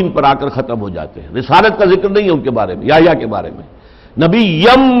الصالحین پر آ کر ختم ہو جاتے ہیں، رسالت کا ذکر نہیں ہے ان کے بارے میں، یحییٰ کے بارے میں،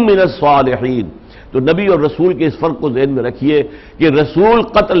 نبیم من الصالحین۔ تو نبی اور رسول کے اس فرق کو ذہن میں رکھیے کہ رسول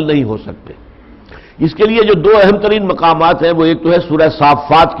قتل نہیں ہو سکتے۔ اس کے لیے جو 2 اہم ترین مقامات ہیں وہ ایک تو ہے سورہ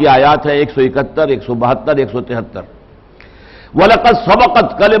صافات کی آیات ہے 171، 172، 173، وَلَقَدْ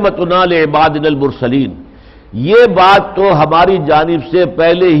سَبَقَتْ كَلِمَتُنَا لِعِبَادِنَا الْمُرْسَلِينَ، یہ بات تو ہماری جانب سے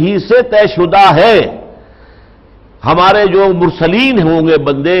پہلے ہی سے طے شدہ ہے، ہمارے جو مرسلین ہوں گے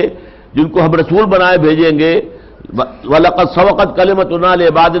بندے جن کو ہم رسول بنائے بھیجیں گے، وَلَقَدْ سَبَقَتْ كَلِمَتُنَا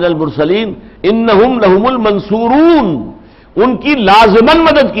لِعِبَادِنَا الْمُرْسَلِينَ إِنَّهُمْ لَهُمُ الْمَنْصُورُونَ، ان کی لازماً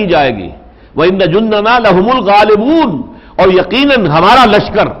مدد کی جائے گی، وَإِنَّ جُنْدَنَا لَهُمُ الْغَالِبُونَ، اور یقیناً ہمارا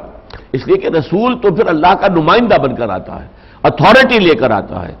لشکر، اس لیے کہ رسول تو پھر اللہ کا نمائندہ بن کر آتا ہے، اتھارٹی لے کر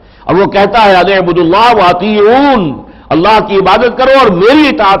آتا ہے، اور وہ کہتا ہے اَنِ اعْبُدُوا اللَّهَ وَأَطِیعُونِ، اللہ کی عبادت کرو اور میری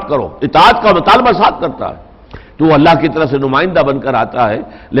اطاعت کرو، اطاعت کا مطالبہ ساتھ کرتا ہے، تو وہ اللہ کی طرف سے نمائندہ بن کر آتا ہے،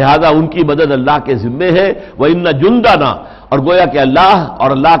 لہذا ان کی مدد اللہ کے ذمے ہے، وَإِنَّ جُنْدَنَا، اور گویا کہ اللہ اور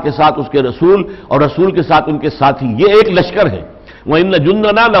اللہ کے ساتھ اس کے رسول اور رسول کے ساتھ ان کے ساتھی، یہ ایک لشکر ہے، وَإِنَّ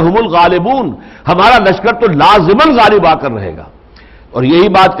جُنْدَنَا لَهُمُ الْغَالِبُونَ، ہمارا لشکر تو لازماً غالب آ کر رہے گا۔ اور یہی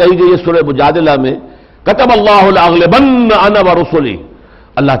بات کہی گئی ہے سورہ مجادلہ میں، كَتَبَ اللَّهُ لَأَغْلِبَنَّ أَنَا وَرُسُلِي،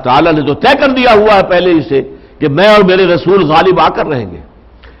 اللہ تعالیٰ نے تو طے کر دیا ہوا ہے پہلے ہی سے کہ میں اور میرے رسول غالب آ کر رہیں گے۔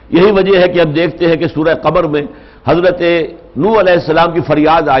 یہی وجہ ہے کہ ہم دیکھتے ہیں کہ سورہ قمر میں حضرت نوح علیہ السلام کی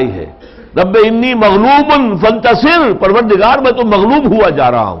فریاد آئی ہے، رب انی مغلوب فانتصر، پروردگار میں تو مغلوب ہوا جا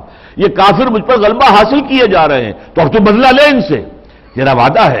رہا ہوں، یہ کافر مجھ پر غلبہ حاصل کیے جا رہے ہیں، تو اب تو بدلہ لے ان سے، تیرا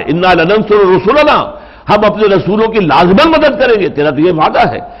وعدہ ہے انا لننصر رسلنا، ہم اپنے رسولوں کی لازماً مدد کریں گے، تیرا تو یہ وعدہ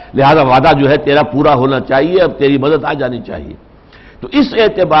ہے، لہذا وعدہ جو ہے تیرا پورا ہونا چاہیے، اب تیری مدد آ جانی چاہیے۔ تو اس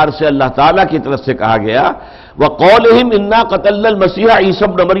اعتبار سے اللہ تعالیٰ کی طرف سے کہا گیا وَقَوْلِهِمْ إِنَّا قَتَلْنَا الْمَسِيحَ عِيسَى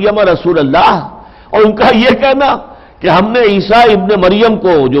ابْنَ مَرْيَمَ رَسُولَ اللَّهِ، اور ان کا یہ کہنا کہ ہم نے عیسیٰ ابن مریم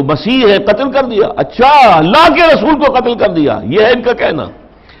کو جو مسیح ہے قتل کر دیا، اچھا اللہ کے رسول کو قتل کر دیا، یہ ہے ان کا کہنا۔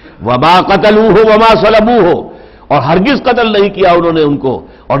 وَمَا قَتَلُوهُ وَمَا صَلَبُوهُ، اور ہرگز قتل نہیں کیا انہوں نے ان کو،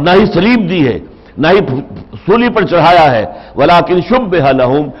 اور نہ ہی صلیب دی ہے، نہ ہی سولی پر چڑھایا ہے، وَلَٰكِن شُبِّهَ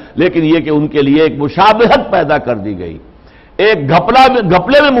لَهُمْ، لیکن یہ کہ ان کے لیے ایک مشابہت پیدا کر دی گئی، ایک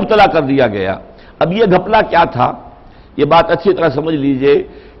گھپلے میں مبتلا کر دیا گیا۔ اب یہ گھپلہ کیا تھا، یہ بات اچھی طرح سمجھ لیجئے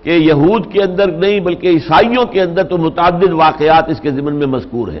کہ یہود کے اندر نہیں بلکہ عیسائیوں کے اندر تو متعدد واقعات اس کے ضمن میں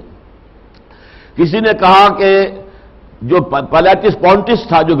مذکور ہیں۔ کسی نے کہا کہ جو پلاٹس پونٹس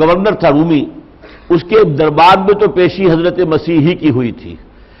تھا، جو گورنر تھا رومی، اس کے دربار میں تو پیشی حضرت مسیح ہی کی ہوئی تھی،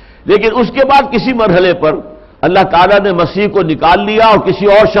 لیکن اس کے بعد کسی مرحلے پر اللہ تعالیٰ نے مسیح کو نکال لیا اور کسی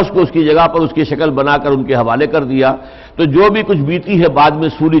اور شخص کو اس کی جگہ پر اس کی شکل بنا کر ان کے حوالے کر دیا، تو جو بھی کچھ بیتی ہے بعد میں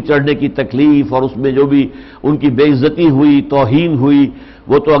سولی چڑھنے کی تکلیف اور اس میں جو بھی ان کی بے عزتی ہوئی، توہین ہوئی،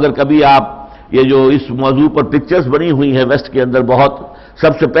 وہ تو اگر کبھی آپ یہ جو اس موضوع پر پکچرز بنی ہوئی ہیں ویسٹ کے اندر بہت،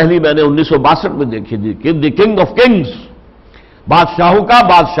 سب سے پہلی میں نے 1962 میں دیکھی تھی، دی کنگ آف کنگز، بادشاہوں کا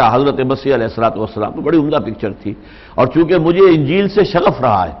بادشاہ حضرت مسیح علیہ الصلوۃ والسلام، تو بڑی عمدہ پکچر تھی۔ اور چونکہ مجھے انجیل سے شغف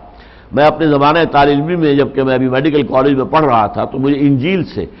رہا ہے، میں اپنے زمانہ طالب علمی میں جبکہ میں ابھی میڈیکل کالج میں پڑھ رہا تھا، تو مجھے انجیل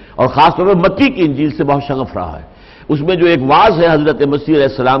سے اور خاص طور پہ متی کی انجیل سے بہت شغف رہا ہے۔ اس میں جو ایک واعظ ہے حضرت مسیح علیہ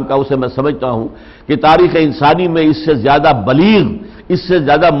السلام کا، اسے میں سمجھتا ہوں کہ تاریخ انسانی میں اس سے زیادہ بلیغ، اس سے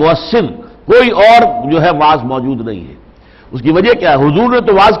زیادہ مؤثر کوئی اور جو ہے واعظ موجود نہیں ہے۔ اس کی وجہ کیا ہے؟ حضور نے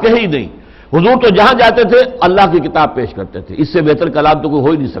تو واعظ کہے ہی نہیں، حضور تو جہاں جاتے تھے اللہ کی کتاب پیش کرتے تھے، اس سے بہتر کلام تو کوئی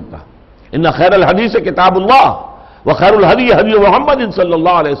ہو ہی نہیں سکتا۔ ان خیر الحدیث کتاب اللہ وخیر الہدی ہدی محمد صلی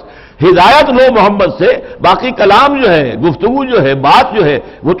اللہ علیہ وسلم، ہدایت لو محمد سے، باقی کلام جو ہے، گفتگو جو ہے، بات جو ہے،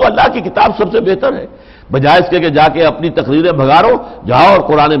 وہ تو اللہ کی کتاب سب سے بہتر ہے، بجائے اس کے کہ جا کے اپنی تقریریں بھگارو، جاؤ اور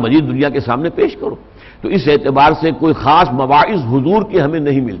قرآن مجید دنیا کے سامنے پیش کرو۔ تو اس اعتبار سے کوئی خاص مواعظ حضور کے ہمیں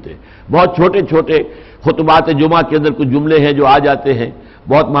نہیں ملتے، بہت چھوٹے چھوٹے خطبات جمعہ کے اندر کچھ جملے ہیں جو آ جاتے ہیں،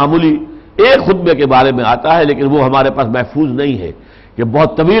 بہت معمولی ایک خطبے کے بارے میں آتا ہے، لیکن وہ ہمارے پاس محفوظ نہیں ہے کہ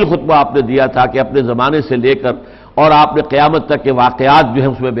بہت طویل خطبہ آپ نے دیا تھا کہ اپنے زمانے سے لے کر اور آپ نے قیامت تک کے واقعات جو ہیں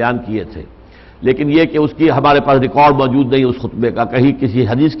اس میں بیان کیے تھے، لیکن یہ کہ اس کی ہمارے پاس ریکارڈ موجود نہیں اس خطبے کا، کہیں کسی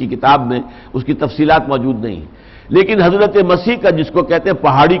حدیث کی کتاب میں اس کی تفصیلات موجود نہیں۔ لیکن حضرت مسیح کا جس کو کہتے ہیں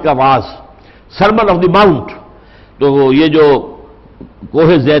پہاڑی کا واعظ، سرمن آف دی ماؤنٹ، تو یہ جو کوہ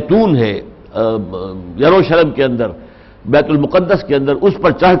زیتون ہے یروشلم کے اندر، بیت المقدس کے اندر، اس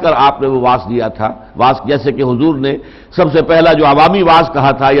پر چڑھ کر آپ نے وہ واعظ دیا تھا۔ واعظ جیسے کہ حضور نے سب سے پہلا جو عوامی واعظ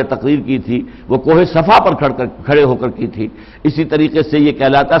کہا تھا یا تقریر کی تھی وہ کوہ صفا پر کھڑے ہو کر کی تھی، اسی طریقے سے یہ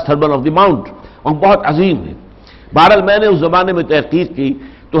کہلاتا ہے سرمن آف دی ماؤنٹ، اور بہت عظیم ہے۔ بہرحال میں نے اس زمانے میں تحقیق کی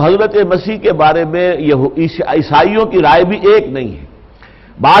تو حضرت مسیح کے بارے میں یہ عیسائیوں کی رائے بھی ایک نہیں ہے۔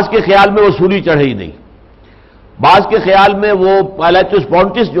 بعض کے خیال میں وہ سولی چڑھے ہی نہیں، بعض کے خیال میں وہ پیلاٹس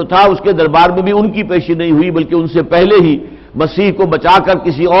پونٹس جو تھا اس کے دربار میں بھی ان کی پیشی نہیں ہوئی، بلکہ ان سے پہلے ہی مسیح کو بچا کر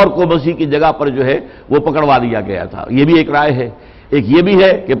کسی اور کو مسیح کی جگہ پر جو ہے وہ پکڑوا دیا گیا تھا، یہ بھی ایک رائے ہے۔ ایک یہ بھی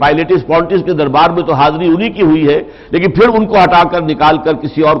ہے کہ پیلاٹس پونٹس کے دربار میں تو حاضری انہی کی ہوئی ہے، لیکن پھر ان کو ہٹا کر نکال کر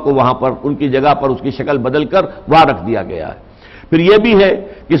کسی اور کو وہاں پر ان کی جگہ پر اس کی شکل بدل کر وہاں رکھ دیا گیا ہے۔ پھر یہ بھی ہے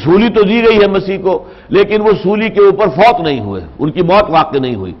کہ سولی تو دی گئی ہے مسیح کو، لیکن وہ سولی کے اوپر فوت نہیں ہوئے، ان کی موت واقع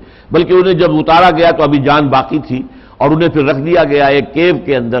نہیں ہوئی، بلکہ انہیں جب اتارا گیا تو ابھی جان باقی تھی، اور انہیں پھر رکھ دیا گیا ایک کیو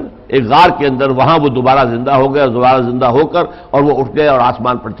کے اندر، ایک غار کے اندر، وہاں وہ دوبارہ زندہ ہو گئے، اور دوبارہ زندہ ہو کر اور وہ اٹھ گئے اور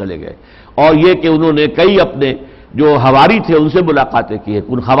آسمان پر چلے گئے۔ اور یہ کہ انہوں نے کئی اپنے جو حواری تھے ان سے ملاقاتیں کی ہیں،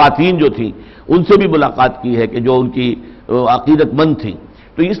 ان خواتین جو تھیں ان سے بھی ملاقات کی ہے کہ جو ان کی عقیدت مند تھیں۔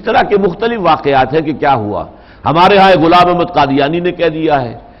 تو اس طرح کے مختلف واقعات ہیں کہ کیا ہوا۔ ہمارے ہاں غلام احمد قادیانی نے کہہ دیا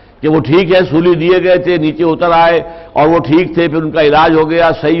ہے کہ وہ ٹھیک ہے، سولی دیے گئے تھے، نیچے اتر آئے اور وہ ٹھیک تھے، پھر ان کا علاج ہو گیا،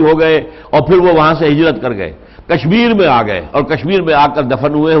 صحیح ہو گئے، اور پھر وہ وہاں سے ہجرت کر گئے، کشمیر میں آ گئے اور کشمیر میں آ کر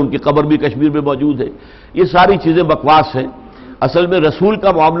دفن ہوئے، ان کی قبر بھی کشمیر میں موجود ہے۔ یہ ساری چیزیں بکواس ہیں۔ اصل میں رسول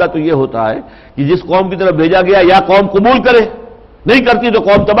کا معاملہ تو یہ ہوتا ہے کہ جس قوم کی طرف بھیجا گیا یا قوم قبول کرے، نہیں کرتی تو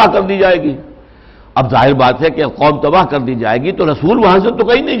قوم تباہ کر دی جائے گی۔ اب ظاہر بات ہے کہ قوم تباہ کر دی جائے گی تو رسول وہاں سے تو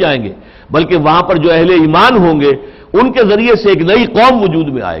کہیں نہیں جائیں گے، بلکہ وہاں پر جو اہل ایمان ہوں گے ان کے ذریعے سے ایک نئی قوم وجود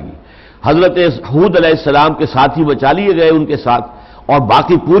میں آئے گی۔ حضرت ہود علیہ السلام کے ساتھی بچا لیے گئے ان کے ساتھ، اور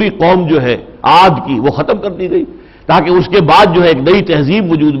باقی پوری قوم جو ہے عاد کی وہ ختم کر دی گئی، تاکہ اس کے بعد جو ہے ایک نئی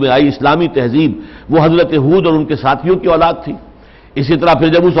تہذیب وجود میں آئی، اسلامی تہذیب، وہ حضرت ہود اور ان کے ساتھیوں کی اولاد تھی۔ اسی طرح پھر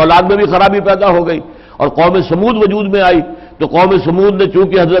جب اس اولاد میں بھی خرابی پیدا ہو گئی اور قوم سمود وجود میں آئی تو قوم سمود نے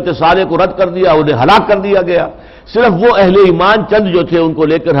چونکہ حضرت صالح کو رد کر دیا، انہیں ہلاک کر دیا گیا۔ صرف وہ اہل ایمان چند جو تھے ان کو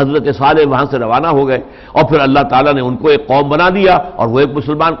لے کر حضرت صالح وہاں سے روانہ ہو گئے، اور پھر اللہ تعالیٰ نے ان کو ایک قوم بنا دیا اور وہ ایک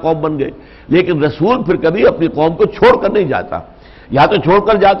مسلمان قوم بن گئے۔ لیکن رسول پھر کبھی اپنی قوم کو چھوڑ کر نہیں جاتا، یا تو چھوڑ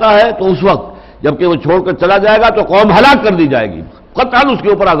کر جاتا ہے تو اس وقت جبکہ وہ چھوڑ کر چلا جائے گا تو قوم ہلاک کر دی جائے گی، قطعاً اس کے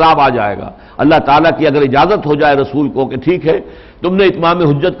اوپر عذاب آ جائے گا۔ اللہ تعالیٰ کی اگر اجازت ہو جائے رسول کو کہ ٹھیک ہے تم نے اتمام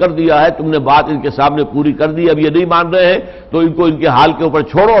حجت کر دیا ہے، تم نے بات ان کے سامنے پوری کر دی، اب یہ نہیں مان رہے ہیں تو ان کو ان کے حال کے اوپر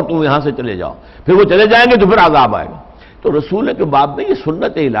چھوڑو اور تم یہاں سے چلے جاؤ، پھر وہ چلے جائیں گے تو پھر عذاب آئے گا۔ تو رسول کے باب میں یہ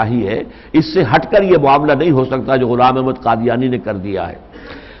سنت الہی ہے، اس سے ہٹ کر یہ معاملہ نہیں ہو سکتا جو غلام احمد قادیانی نے کر دیا ہے۔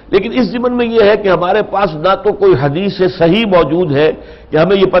 لیکن اس ضمن میں یہ ہے کہ ہمارے پاس نہ تو کوئی حدیث سے صحیح موجود ہے کہ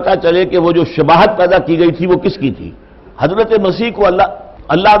ہمیں یہ پتہ چلے کہ وہ جو شباہت پیدا کی گئی تھی وہ کس کی تھی۔ حضرت مسیح کو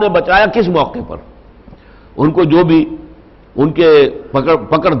اللہ نے بچایا کس موقع پر؟ ان کو جو بھی ان کے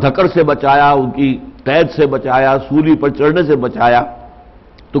پکڑ دھکڑ سے بچایا، ان کی قید سے بچایا، سولی پر چڑھنے سے بچایا،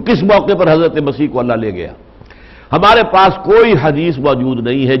 تو کس موقع پر حضرت مسیح کو اللہ لے گیا؟ ہمارے پاس کوئی حدیث موجود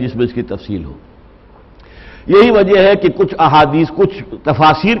نہیں ہے جس میں اس کی تفصیل ہو۔ یہی وجہ ہے کہ کچھ احادیث، کچھ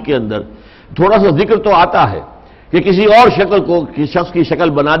تفاسیر کے اندر تھوڑا سا ذکر تو آتا ہے کہ کسی اور شکل کو، شخص کی شکل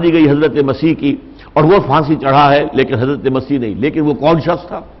بنا دی گئی حضرت مسیح کی اور وہ پھانسی چڑھا ہے، لیکن حضرت مسیح نہیں۔ لیکن وہ کون شخص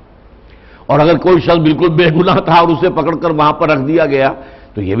تھا؟ اور اگر کوئی شخص بالکل بے گناہ تھا اور اسے پکڑ کر وہاں پر رکھ دیا گیا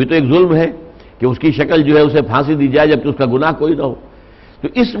تو یہ بھی تو ایک ظلم ہے کہ اس کی شکل جو ہے اسے پھانسی دی جائے جبکہ اس کا گناہ کوئی نہ ہو۔ تو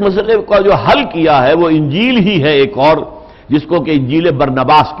اس مسئلے کا جو حل کیا ہے وہ انجیل ہی ہے ایک اور، جس کو کہ انجیل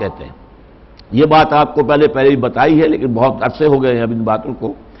برنباس کہتے ہیں۔ یہ بات آپ کو پہلے ہی بتائی ہے لیکن بہت عرصے ہو گئے ہیں اب ان باتوں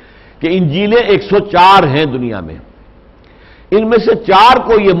کو، کہ انجیلیں 104 ہیں دنیا میں، ان میں سے 4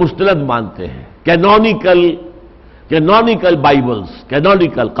 کو یہ مستند مانتے ہیں، کینونیکل بائبلز،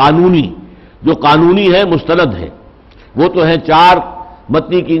 کینونیکل قانونی، جو قانونی ہے مستند ہے، وہ تو ہیں 4،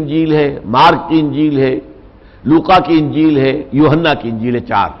 متی کی انجیل ہے، مارک کی انجیل ہے، لوقا کی انجیل ہے، یوحنا کی انجیل ہے،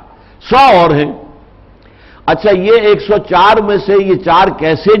 4، 100 اور ہیں۔ اچھا یہ 104 میں سے یہ 4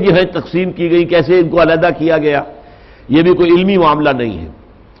 کیسے جو ہے تقسیم کی گئی، کیسے ان کو علیحدہ کیا گیا، یہ بھی کوئی علمی معاملہ نہیں ہے۔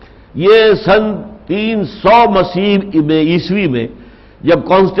 یہ سن 300 عیسوی میں جب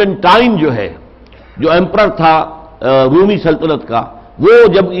کانسٹنٹائن جو ہے، جو ایمپرر تھا رومی سلطنت کا، وہ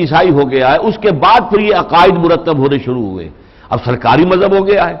جب عیسائی ہو گیا ہے، اس کے بعد پھر یہ عقائد مرتب ہونے شروع ہوئے، اب سرکاری مذہب ہو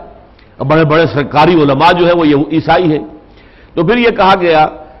گیا ہے، اب بڑے بڑے سرکاری علماء جو ہے وہ عیسائی ہیں۔ تو پھر یہ کہا گیا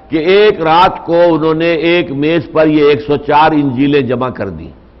کہ ایک رات کو انہوں نے ایک میز پر یہ 104 انجیلیں جمع کر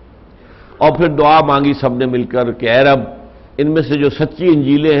دیں، اور پھر دعا مانگی سب نے مل کر کہ اے رب ان میں سے جو سچی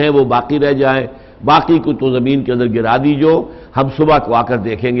انجیلیں ہیں وہ باقی رہ جائیں، باقی کو تو زمین کے اندر گرا دیجو، ہم صبح کو آ کر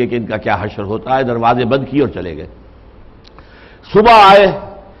دیکھیں گے کہ ان کا کیا حشر ہوتا ہے۔ دروازے بند کیے اور چلے گئے۔ صبح آئے،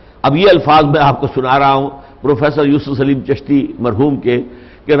 اب یہ الفاظ میں آپ کو سنا رہا ہوں پروفیسر یوسف سلیم چشتی مرحوم کے،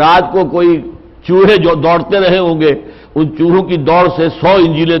 کہ رات کو کوئی چوہے جو دوڑتے رہے ہوں گے، ان چوہوں کی دوڑ سے 100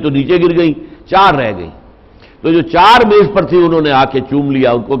 انجیلیں تو نیچے گر گئیں، 4 رہ گئیں۔ تو جو 4 میز پر تھی انہوں نے آ کے چوم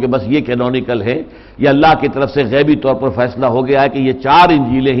لیا ان کو کہ بس یہ کینونیکل ہے، یہ اللہ کی طرف سے غیبی طور پر فیصلہ ہو گیا ہے کہ یہ 4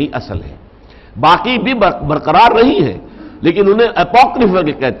 انجیلیں ہی اصل ہیں، باقی بھی برقرار رہی ہیں لیکن انہیں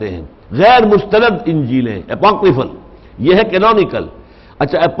اپوکریفل کہتے ہیں، غیر مستند انجیلیں، اپوکریفل، یہ ہے کینونیکل۔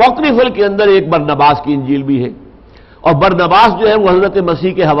 اچھا اپوکریفل کے اندر ایک برنباس کی انجیل بھی ہے، اور برنباس جو ہے وہ حضرت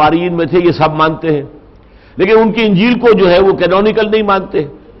مسیح کے حواریین میں تھے، یہ سب مانتے ہیں، لیکن ان کی انجیل کو جو ہے وہ کینونیکل نہیں مانتے۔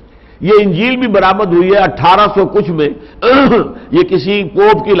 یہ انجیل بھی برآمد ہوئی ہے 1800 کچھ میں، یہ کسی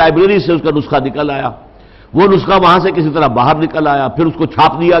پوپ کی لائبریری سے اس کا نسخہ نکل آیا، وہ نسخہ وہاں سے کسی طرح باہر نکل آیا، پھر اس کو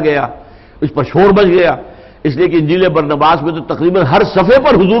چھاپ دیا گیا، اس پر شور بچ گیا، اس لیے کہ انجیل برنباس میں تو تقریباً ہر صفحے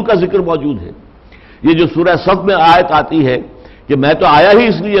پر حضور کا ذکر موجود ہے۔ یہ جو سورہ صف میں آیت آتی ہے کہ میں تو آیا ہی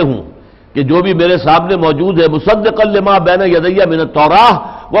اس لیے ہوں کہ جو بھی میرے سامنے موجود ہے، مصدقا لما بین یدی من التوراۃ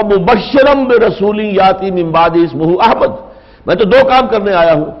ومبشرا برسول یاتی من بعد اسمہ احمد، میں تو 2 کام کرنے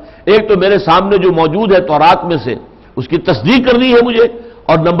آیا ہوں، ایک تو میرے سامنے جو موجود ہے تورات میں سے اس کی تصدیق کرنی ہے مجھے،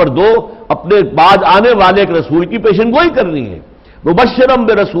 اور نمبر 2 اپنے بعد آنے والے ایک رسول کی پیشن گوئی کرنی ہے، مبشرا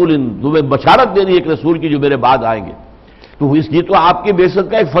برسول، تمہیں بشارت دینی ہے ایک رسول کی جو میرے بعد آئیں گے۔ تو اس یہ تو آپ کے بیسٹ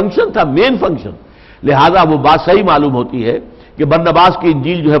کا ایک فنکشن تھا، مین فنکشن، لہذا وہ بات صحیح معلوم ہوتی ہے کہ برنباس کی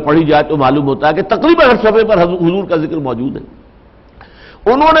انجیل جو ہے پڑھی جائے تو معلوم ہوتا ہے کہ تقریباً ہر صفحے پر حضور کا ذکر موجود ہے۔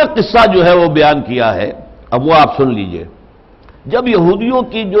 انہوں نے قصہ جو ہے وہ بیان کیا ہے، اب وہ آپ سن لیجئے۔ جب یہودیوں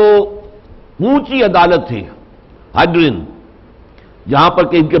کی جو اونچی عدالت تھی ہیڈرن، جہاں پر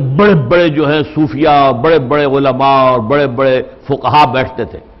کہ ان کے بڑے بڑے جو ہیں صوفیاء، بڑے بڑے علماء اور بڑے بڑے فقہا بیٹھتے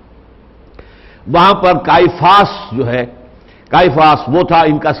تھے، وہاں پر کائفاس جو ہے، کائفاس وہ تھا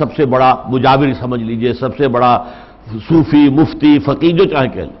ان کا سب سے بڑا مجاور سمجھ لیجئے، سب سے بڑا صوفی، مفتی، فقیہ جو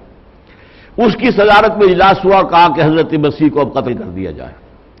چاہیں کہ، اس کی صدارت میں اجلاس ہوا اور کہا کہ حضرت مسیح کو اب قتل کر دیا جائے،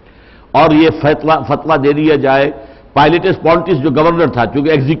 اور یہ فتویٰ دے دیا جائے۔ پائلیٹس پونٹس جو گورنر تھا، چونکہ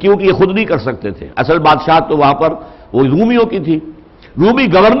ایگزیکیوٹ یہ خود نہیں کر سکتے تھے، اصل بادشاہ تو وہاں پر وہ رومیوں کی تھی، رومی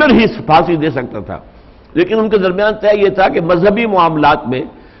گورنر ہی پھانسی دے سکتا تھا، لیکن ان کے درمیان طے یہ تھا کہ مذہبی معاملات میں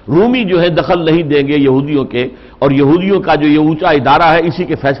رومی جو ہے دخل نہیں دیں گے یہودیوں کے، اور یہودیوں کا جو یہ اونچا ادارہ ہے اسی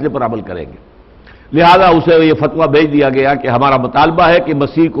کے فیصلے پر عمل کریں گے۔ لہذا اسے یہ فتویٰ بھیج دیا گیا کہ ہمارا مطالبہ ہے کہ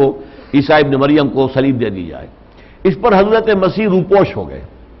مسیح کو، عیسیٰ ابن مریم کو صلیب دے دی جائے۔ اس پر حضرت مسیح روپوش ہو گئے،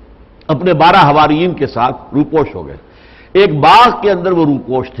 اپنے 12 حواریین کے ساتھ روپوش ہو گئے۔ ایک باغ کے اندر وہ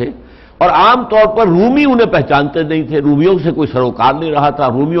روپوش تھے، اور عام طور پر رومی انہیں پہچانتے نہیں تھے، رومیوں سے کوئی سروکار نہیں رہا تھا،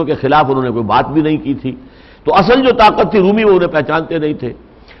 رومیوں کے خلاف انہوں نے کوئی بات بھی نہیں کی تھی، تو اصل جو طاقت تھی رومی وہ انہیں پہچانتے نہیں تھے،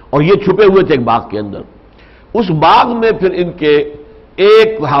 اور یہ چھپے ہوئے تھے ایک باغ کے اندر۔ اس باغ میں پھر ان کے ایک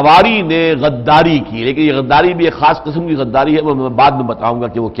حواری نے غداری کی، لیکن یہ غداری بھی ایک خاص قسم کی غداری ہے، وہ میں بعد میں بتاؤں گا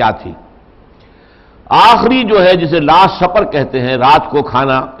کہ وہ کیا تھی۔ آخری جو ہے جسے لاسٹ سپر کہتے ہیں، رات کو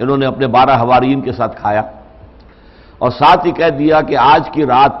کھانا انہوں نے اپنے 12 حواریین کے ساتھ کھایا، اور ساتھ ہی کہہ دیا کہ آج کی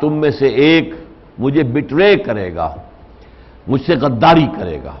رات تم میں سے ایک مجھے بٹرے کرے گا، مجھ سے غداری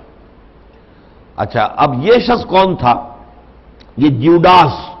کرے گا۔ اچھا اب یہ شخص کون تھا؟ یہ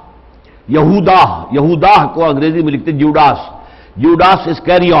جیوڈاس، یہودا کو انگریزی میں لکھتے جیوڈاس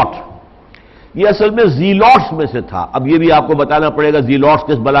اسکیریوٹ، یہ اصل میں زیلوٹس میں سے تھا۔ اب یہ بھی آپ کو بتانا پڑے گا زیلوٹس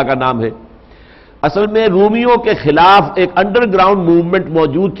کس بلا کا نام ہے۔ اصل میں رومیوں کے خلاف ایک انڈر گراؤنڈ موومنٹ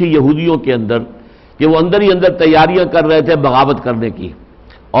موجود تھی یہودیوں کے اندر، کہ وہ اندر ہی اندر تیاریاں کر رہے تھے بغاوت کرنے کی،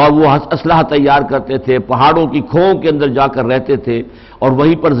 اور وہ اسلحہ تیار کرتے تھے، پہاڑوں کی کھوؤں کے اندر جا کر رہتے تھے، اور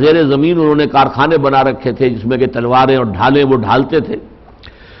وہیں پر زیر زمین انہوں نے کارخانے بنا رکھے تھے جس میں کہ تلواریں اور ڈھالیں وہ ڈھالتے تھے۔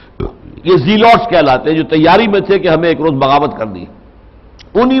 یہ زیلوٹس کہلاتے ہیں، جو تیاری میں تھے کہ ہمیں ایک روز بغاوت کرنی۔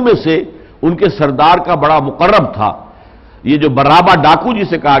 انہی میں سے ان کے سردار کا بڑا مقرب تھا یہ جو برابہ ڈاکو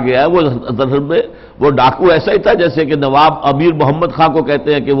جسے کہا گیا ہے، وہ دراصل میں وہ ڈاکو ایسا ہی تھا جیسے کہ نواب امیر محمد خان کو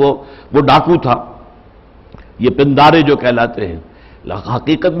کہتے ہیں کہ وہ ڈاکو تھا، یہ پندارے جو کہلاتے ہیں،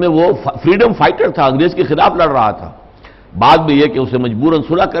 حقیقت میں وہ فریڈم فائٹر تھا، انگریز کے خلاف لڑ رہا تھا۔ بعد میں یہ کہ اسے مجبوراً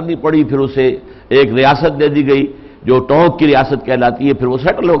صلح کرنی پڑی، پھر اسے ایک ریاست دے دی گئی جو ٹونک کی ریاست کہلاتی ہے، پھر وہ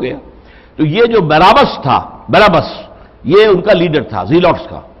سیٹل ہو گیا۔ تو یہ جو بارابس یہ ان کا لیڈر تھا زیلوٹس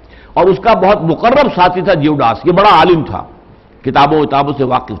کا، اور اس کا بہت مقرب ساتھی تھا جیوڈاس، یہ بڑا عالم تھا، کتابوں سے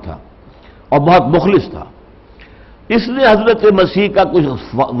واقف تھا اور بہت مخلص تھا۔ اس نے حضرت مسیح کا کچھ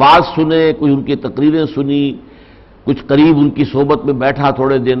واعظ سنے، کچھ ان کی تقریریں سنی، کچھ قریب ان کی صحبت میں بیٹھا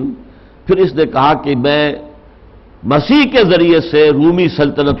تھوڑے دن، پھر اس نے کہا کہ میں مسیح کے ذریعے سے رومی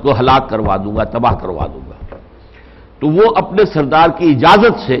سلطنت کو ہلاک کروا دوں گا، تباہ کروا دوں گا۔ تو وہ اپنے سردار کی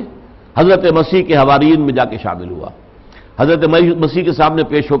اجازت سے حضرت مسیح کے حواریین میں جا کے شامل ہوا، حضرت مسیح کے سامنے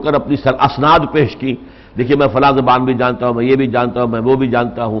پیش ہو کر اپنی اسناد پیش کی، دیکھیے میں فلاں زبان بھی جانتا ہوں، میں یہ بھی جانتا ہوں، میں وہ بھی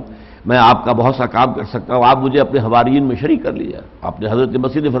جانتا ہوں، میں آپ کا بہت سا کام کر سکتا ہوں، آپ مجھے اپنے حواریین میں شریک کر لیا۔ آپ نے حضرت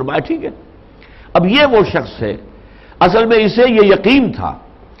مسیح نے فرمایا ٹھیک ہے۔ اب یہ وہ شخص ہے، اصل میں اسے یہ یقین تھا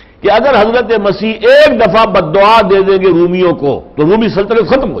کہ اگر حضرت مسیح ایک دفعہ بددعا دے دیں گے رومیوں کو تو رومی سلطنت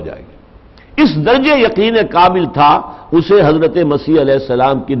ختم ہو جائے گی۔ اس درجے یقین کامل تھا اسے حضرت مسیح علیہ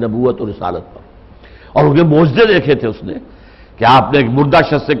السلام کی نبوت اور رسالت پر، اور انہیں معجزے دیکھے تھے اس نے کہ آپ نے ایک مردہ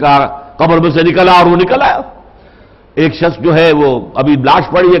شخص سے کہا قبر میں سے نکلا اور وہ نکل آیا، ایک شخص جو ہے وہ ابھی لاش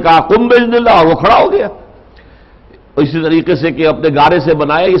پڑی ہے کہا قم باذن اللہ اور وہ کھڑا ہو گیا۔ اسی طریقے سے کہ اپنے گارے سے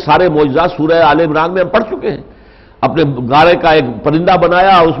بنایا، یہ سارے معجزات سورہ آل عمران میں ہم پڑھ چکے ہیں۔ اپنے گارے کا ایک پرندہ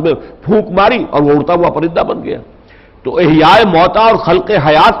بنایا، اس میں پھونک ماری اور وہ اڑتا ہوا پرندہ بن گیا۔ تو احیاء موتا اور خلق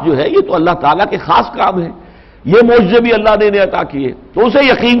حیات جو ہے یہ تو اللہ تعالیٰ کے خاص کام ہے، یہ معجزے بھی اللہ نے انہیں عطا کیے۔ تو اسے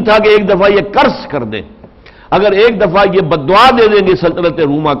یقین تھا کہ ایک دفعہ یہ قرض کر دیں، اگر ایک دفعہ یہ بددعا دے دیں گے سلطنت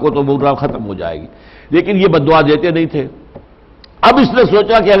روما کو تو وہ ختم ہو جائے گی، لیکن یہ بددعا دیتے نہیں تھے۔ اب اس نے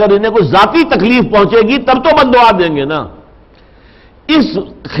سوچا کہ اگر انہیں کوئی ذاتی تکلیف پہنچے گی تب تو بددعا دیں گے نا۔ اس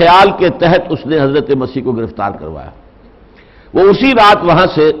خیال کے تحت اس نے حضرت مسیح کو گرفتار کروایا۔ وہ اسی رات وہاں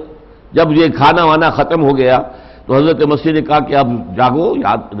سے جب یہ کھانا وانا ختم ہو گیا تو حضرت مسیح نے کہا کہ اب جاگو،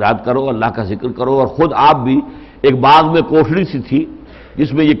 یاد کرو، اللہ کا ذکر کرو، اور خود آپ بھی ایک باغ میں کوٹڑی سی تھی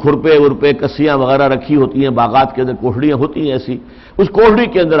جس میں یہ کھرپے ورپے کسیاں وغیرہ رکھی ہوتی ہیں، باغات کے اندر کوٹڑیاں ہوتی ہیں ایسی، اس کوٹڑی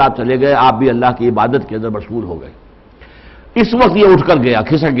کے اندر آپ چلے گئے، آپ بھی اللہ کی عبادت کے اندر مشغول ہو گئے۔ اس وقت یہ اٹھ کر گیا،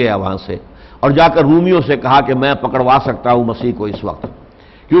 کھسک گیا وہاں سے، اور جا کر رومیوں سے کہا کہ میں پکڑوا سکتا ہوں مسیح کو اس وقت،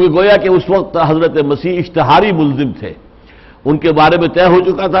 کیونکہ گویا کہ اس وقت حضرت مسیح اشتہاری ملزم تھے، ان کے بارے میں طے ہو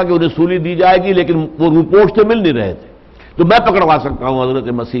چکا تھا کہ انہیں سولی دی جائے گی، لیکن وہ رپورٹ سے مل نہیں رہے تھے، تو میں پکڑوا سکتا ہوں حضرت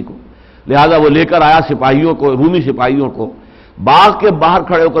مسیح کو۔ لہذا وہ لے کر آیا سپاہیوں کو، رومی سپاہیوں کو، باغ کے باہر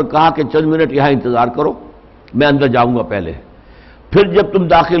کھڑے ہو کر کہا کہ چند منٹ یہاں انتظار کرو، میں اندر جاؤں گا پہلے، پھر جب تم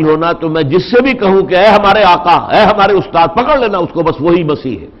داخل ہونا تو میں جس سے بھی کہوں کہ اے ہمارے آقا، اے ہمارے استاد، پکڑ لینا اس کو، بس وہی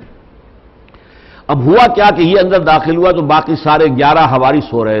مسیح ہے۔ اب ہوا کیا کہ یہ اندر داخل ہوا تو باقی سارے 11 حواری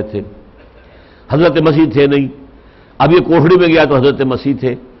سو رہے تھے، حضرت مسیح تھے نہیں۔ اب یہ کوٹھڑی میں گیا تو حضرت مسیح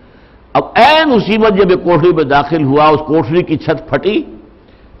تھے۔ اب عین اسی وقت جب یہ کوٹھڑی میں داخل ہوا، اس کوٹھڑی کی چھت پھٹی،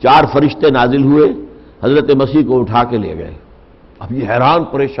 4 فرشتے نازل ہوئے، حضرت مسیح کو اٹھا کے لے گئے۔ اب یہ حیران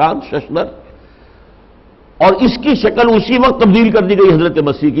پریشان ششدر، اور اس کی شکل اسی وقت تبدیل کر دی گئی حضرت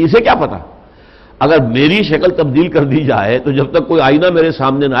مسیح کی۔ اسے کیا پتا، اگر میری شکل تبدیل کر دی جائے تو جب تک کوئی آئینہ میرے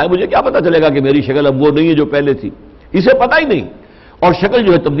سامنے نہ آئے مجھے کیا پتا چلے گا کہ میری شکل اب وہ نہیں ہے جو پہلے تھی، اسے پتا ہی نہیں، اور شکل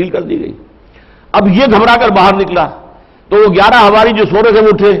جو ہے تبدیل کر دی گئی۔ اب یہ گھبرا کر باہر نکلا تو وہ 11 حواری جو سو رہے تھے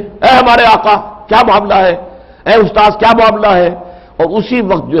وہ اٹھے، اے ہمارے آقا کیا معاملہ ہے، اے استاذ کیا معاملہ ہے، اور اسی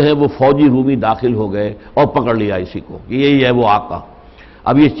وقت جو ہے وہ فوجی رومی داخل ہو گئے اور پکڑ لیا اسی کو کہ یہی ہے وہ آقا۔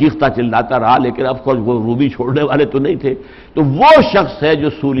 اب یہ چیختا چلاتا رہا، لیکن اب خود وہ رومی چھوڑنے والے تو نہیں تھے، تو وہ شخص ہے جو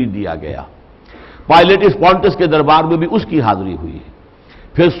سولی دیا گیا۔ پائلیٹس پونٹس کے دربار میں بھی اس کی حاضری ہوئی ہے،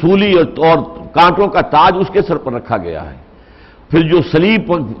 پھر سولی اور کانٹوں کا تاج اس کے سر پر رکھا گیا ہے، پھر جو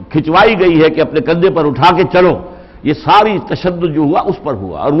صلیب کھچوائی گئی ہے کہ اپنے کندھے پر اٹھا کے چلو، یہ ساری تشدد جو ہوا اس پر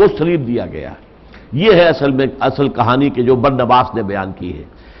ہوا اور وہ صلیب دیا گیا ہے۔ یہ ہے اصل کہانی کہ جو برنباس نے بیان کی ہے،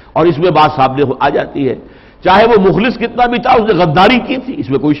 اور اس میں بات سامنے آ جاتی ہے، چاہے وہ مخلص کتنا بھی تھا اس نے غداری کی تھی، اس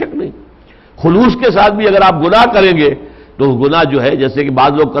میں کوئی شک نہیں۔ خلوص کے ساتھ بھی اگر آپ گناہ کریں گے تو گناہ جو ہے، جیسے کہ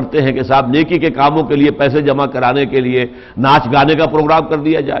بعض لوگ کرتے ہیں کہ صاحب نیکی کے کاموں کے لیے پیسے جمع کرانے کے لیے ناچ گانے کا پروگرام کر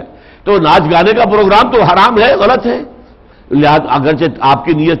دیا جائے، تو ناچ گانے کا پروگرام تو حرام ہے، غلط ہے، لہٰذا اگرچہ آپ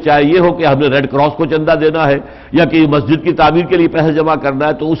کی نیت چاہے یہ ہو کہ ہم نے ریڈ کراس کو چندہ دینا ہے یا کہ مسجد کی تعمیر کے لیے پیسے جمع کرنا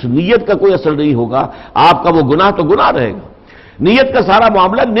ہے، تو اس نیت کا کوئی اثر نہیں ہوگا، آپ کا وہ گناہ تو گناہ رہے گا۔ نیت کا سارا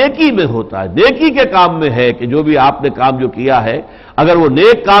معاملہ نیکی میں ہوتا ہے، نیکی کے کام میں ہے کہ جو بھی آپ نے کام جو کیا ہے، اگر وہ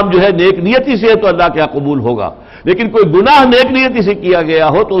نیک کام جو ہے نیک نیتی سے ہے تو اللہ کے یہاں قبول ہوگا، لیکن کوئی گناہ نیک نیتی سے کیا گیا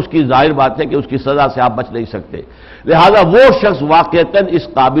ہو تو اس کی ظاہر بات ہے کہ اس کی سزا سے آپ بچ نہیں سکتے۔ لہذا وہ شخص واقعتاً اس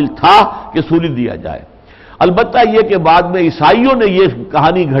قابل تھا کہ سولی دیا جائے۔ البتہ یہ کہ بعد میں عیسائیوں نے یہ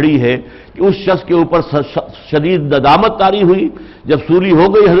کہانی گھڑی ہے کہ اس شخص کے اوپر شدید ندامت طاری ہوئی جب سولی ہو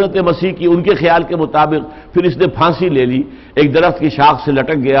گئی حضرت مسیح کی، ان کے خیال کے مطابق پھر اس نے پھانسی لے لی، ایک درخت کی شاخ سے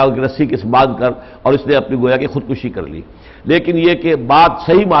لٹک گیا اور رسی کے باندھ کر، اور اس نے اپنی گویا کہ خودکشی کر لی۔ لیکن یہ کہ بات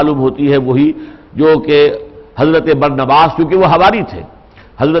صحیح معلوم ہوتی ہے وہی جو کہ حضرت برنباس، کیونکہ وہ حواری تھے،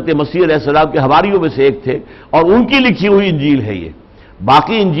 حضرت مسیح علیہ السلام کے حواریوں میں سے ایک تھے، اور ان کی لکھی ہوئی انجیل ہے یہ۔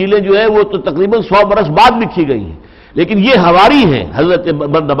 باقی انجیلیں جو ہیں وہ تو تقریباً 100 برس بعد لکھی گئی ہیں، لیکن یہ حواری ہیں حضرت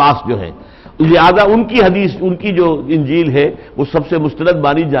برنباس جو ہیں، لہذا ان کی حدیث، ان کی جو انجیل ہے وہ سب سے مستند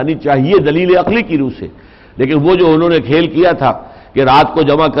مانی جانی چاہیے دلیل عقلی کی روح سے۔ لیکن وہ جو انہوں نے کھیل کیا تھا کہ رات کو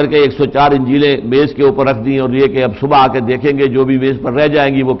جمع کر کے 104 انجیلیں میز کے اوپر رکھ دیں اور یہ کہ اب صبح آ کے دیکھیں گے جو بھی میز پر رہ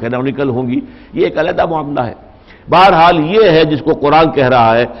جائیں گی وہ کینونیکل ہوں گی، یہ ایک علیحدہ معاملہ ہے۔ بہرحال یہ ہے جس کو قرآن کہہ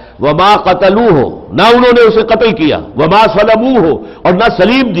رہا ہے وما قتلوہ، نہ انہوں نے اسے قتل کیا، وما صلبوہ، اور نہ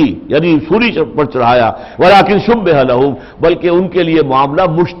سلیب دی یعنی سولی پر چڑھایا، ولکن شبہ لہم، بلکہ ان کے لیے معاملہ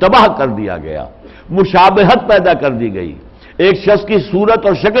مشتبہ کر دیا گیا، مشابہت پیدا کر دی گئی، ایک شخص کی صورت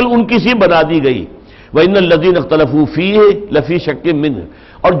اور شکل ان کی سی بنا دی گئی۔ وَإِنَّ الَّذِينَ اخْتَلَفُوا فِيهِ لَفِي شَكٍّ مِّنْهُ،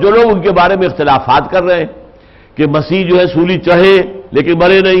 اور جو لوگ ان کے بارے میں اختلافات کر رہے ہیں کہ مسیح جو ہے سولی چڑھے لیکن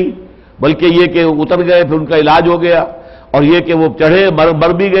مرے نہیں، بلکہ یہ کہ اتر گئے پھر ان کا علاج ہو گیا، اور یہ کہ وہ چڑھے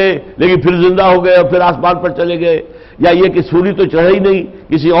مر بھی گئے لیکن پھر زندہ ہو گئے اور پھر آسمان پر چلے گئے، یا یہ کہ سولی تو چڑھے ہی نہیں،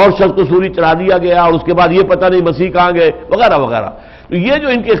 کسی اور شخص کو سولی چڑھا دیا گیا اور اس کے بعد یہ پتہ نہیں مسیح کہاں گئے، وغیرہ وغیرہ۔ تو یہ جو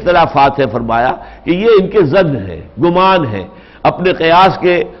ان کے اختلافات ہیں، فرمایا کہ یہ ان کے ظن ہے، گمان ہے، اپنے قیاس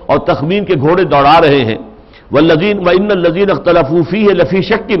کے اور تخمین کے گھوڑے دوڑا رہے ہیں۔ وَإِنَّ الَّذِينَ اخْتَلَفُوا فِيهِ لَفِي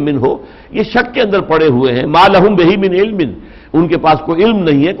شَكٍّ مِّنْهُ، یہ شک کے اندر پڑے ہوئے ہیں، مَا لَهُم بِهِ مِنْ عِلْمٍ، ان کے پاس کوئی علم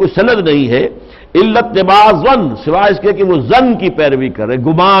نہیں ہے، کوئی سند نہیں ہے، إِلَّا اتِّبَاعَ الظَّنِّ، سوائے اس کے کہ وہ ظن کی پیروی کر رہے،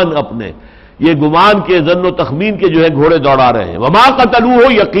 گمان اپنے، یہ گمان کے ظن و تخمین کے جو ہے گھوڑے دوڑا رہے ہیں۔ وَمَا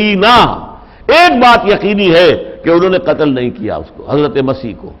قَتَلُوهُ يَقِينًا، ایک بات یقینی ہے کہ انہوں نے قتل نہیں کیا اس کو، حضرت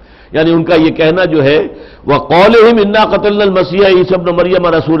مسیح کو، یعنی ان کا یہ کہنا جو ہے وَقَوْلِهِمْ إِنَّا قَتَلْنَا الْمَسِيحَ عِيسَى ابْنَ مَرْيَمَ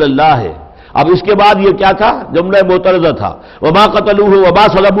رَسُولَ اللَّهِ ہے۔ اب اس کے بعد یہ کیا تھا؟ جملہ معترضہ تھا، وَمَا قَتَلُوهُ وَمَا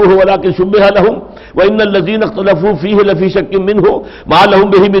صَلَبُوهُ وَلَكِنْ شُبِّهَ لَهُمْ وَإِنَّ الَّذِينَ اخْتَلَفُوا فِيهِ لَفِي شَكٍّ مِّنْهُ مَا لَهُم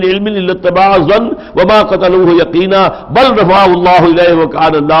بِهِ مِنْ عِلْمٍ إِلَّا اتِّبَاعَ الظَّنِّ وَمَا قَتَلُوهُ يَقِينًا بَلْ رَفَعَهُ اللَّهُ إِلَيْهِ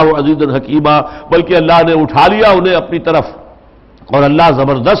وَكَانَ اللَّهُ عَزِيزًا حَكِيمًا، بلکہ اللہ نے اٹھا لیا انہیں اپنی طرف، اور اللہ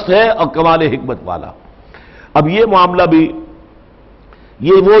زبردست ہے اور کمال حکمت والا۔ اب یہ معاملہ بھی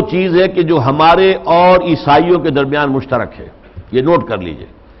یہ وہ چیز ہے کہ جو ہمارے اور عیسائیوں کے درمیان مشترک ہے، یہ نوٹ کر لیجئے۔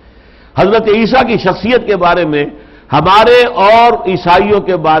 حضرت عیسیٰ کی شخصیت کے بارے میں ہمارے اور عیسائیوں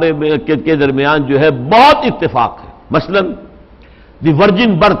کے بارے میں کے درمیان جو ہے بہت اتفاق ہے۔ مثلا دی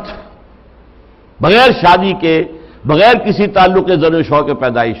ورجن برتھ، بغیر شادی کے، بغیر کسی تعلق زن و شوق کے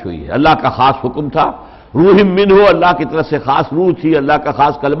پیدائش ہوئی ہے، اللہ کا خاص حکم تھا، روح منہ، اللہ کی طرف سے خاص روح تھی، اللہ کا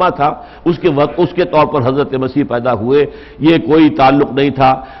خاص کلمہ تھا، اس کے طور پر حضرت مسیح پیدا ہوئے، یہ کوئی تعلق نہیں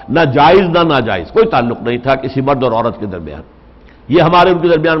تھا، نہ جائز نہ ناجائز، کوئی تعلق نہیں تھا کسی مرد اور عورت کے درمیان، یہ ہمارے ان کے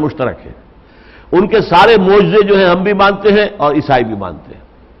درمیان مشترک ہے۔ ان کے سارے معجزے جو ہیں ہم بھی مانتے ہیں اور عیسائی بھی مانتے ہیں۔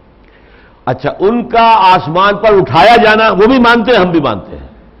 اچھا، ان کا آسمان پر اٹھایا جانا وہ بھی مانتے ہیں، ہم بھی مانتے ہیں۔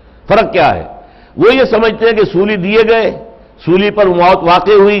 فرق کیا ہے؟ وہ یہ سمجھتے ہیں کہ سولی دیے گئے، سولی پر موت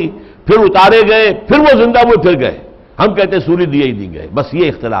واقع ہوئی، پھر اتارے گئے، پھر وہ زندہ ہوئے، پھر گئے، ہم کہتے ہیں سولی دیے ہی نہیں گئے، بس یہ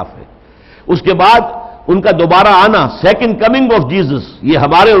اختلاف ہے۔ اس کے بعد ان کا دوبارہ آنا، سیکنڈ کمنگ آف جیزس، یہ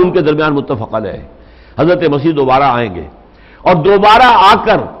ہمارے اور ان کے درمیان متفق علیہ ہے، حضرت مسیح دوبارہ آئیں گے اور دوبارہ آ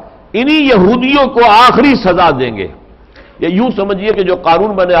کر انہی یہودیوں کو آخری سزا دیں گے۔ یہ یوں سمجھیے کہ جو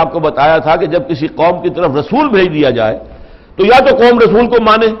قانون میں نے آپ کو بتایا تھا کہ جب کسی قوم کی طرف رسول بھیج دیا جائے تو یا تو قوم رسول کو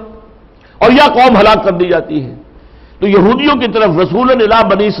مانے اور یا قوم ہلاک کر دی جاتی ہے۔ تو یہودیوں کی طرف رسول الی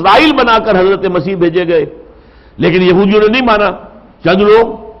بنی اسرائیل بنا کر حضرت مسیح بھیجے گئے، لیکن یہودیوں نے نہیں مانا، چند لوگ،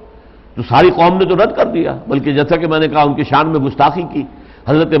 تو ساری قوم نے تو رد کر دیا، بلکہ جیسا کہ میں نے کہا ان کی شان میں گستاخی کی،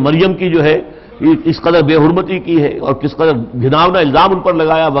 حضرت مریم کی جو ہے اس قدر بے حرمتی کی ہے اور کس قدر گھناؤنا الزام ان پر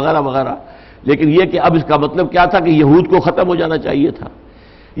لگایا وغیرہ وغیرہ۔ لیکن یہ کہ اب اس کا مطلب کیا تھا کہ یہود کو ختم ہو جانا چاہیے تھا۔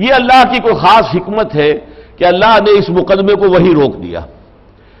 یہ اللہ کی کوئی خاص حکمت ہے کہ اللہ نے اس مقدمے کو وہی روک دیا،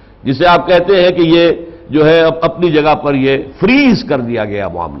 جسے آپ کہتے ہیں کہ یہ جو ہے اپنی جگہ پر یہ فریز کر دیا گیا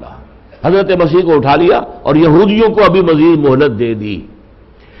معاملہ، حضرت مسیح کو اٹھا لیا اور یہودیوں کو ابھی مزید مہلت دے دی۔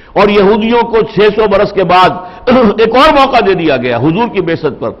 اور یہودیوں کو 600 برس کے بعد ایک اور موقع دے دیا گیا حضور کی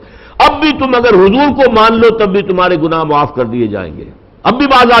بعثت پر، اب بھی تم اگر حضور کو مان لو تب بھی تمہارے گناہ معاف کر دیے جائیں گے، اب بھی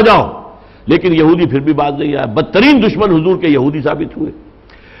باز آ جاؤ۔ لیکن یہودی پھر بھی باز نہیں آیا، بدترین دشمن حضور کے یہودی ثابت ہوئے۔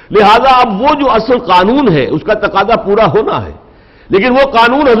 لہذا اب وہ جو اصل قانون ہے اس کا تقاضا پورا ہونا ہے، لیکن وہ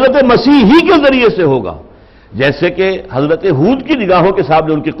قانون حضرت مسیح ہی کے ذریعے سے ہوگا، جیسے کہ حضرت ہود کی نگاہوں کے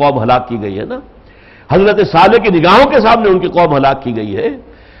سامنے ان کی قوم ہلاک کی گئی ہے نا، حضرت صالح کی نگاہوں کے سامنے ان کی قوم ہلاک کی گئی ہے،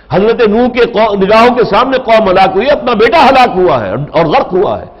 حضرت نوح کے نگاہوں کے سامنے قوم ہلاک ہوئی ہے، اپنا بیٹا ہلاک ہوا ہے اور غرق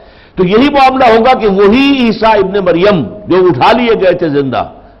ہوا ہے۔ تو یہی معاملہ ہوگا کہ وہی عیسیٰ ابن مریم جو اٹھا لیے گئے تھے زندہ،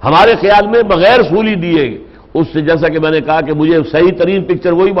 ہمارے خیال میں بغیر سولی دیے، اس سے جیسا کہ میں نے کہا کہ مجھے صحیح ترین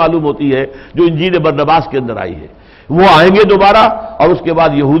پکچر وہی معلوم ہوتی ہے جو انجیل برنباس کے اندر آئی ہے، وہ آئیں گے دوبارہ اور اس کے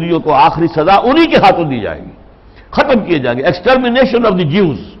بعد یہودیوں کو آخری سزا انہی کے ہاتھوں دی جائے گی، ختم کیے جائیں گے، ایکسٹرمینیشن آف دی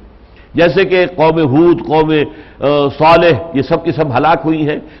جیوز، جیسے کہ قوم ہود، قوم صالح یہ سب کی سب ہلاک ہوئی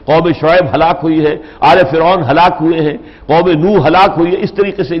ہیں، قوم شعیب ہلاک ہوئی ہے، آل فرعون ہلاک ہوئے ہیں، قوم نوح ہلاک ہوئی ہے، اس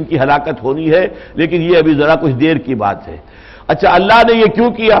طریقے سے ان کی ہلاکت ہونی ہے، لیکن یہ ابھی ذرا کچھ دیر کی بات ہے۔ اچھا اللہ نے یہ کیوں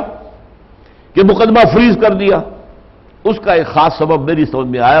کیا کہ مقدمہ فریز کر دیا؟ اس کا ایک خاص سبب میری سمجھ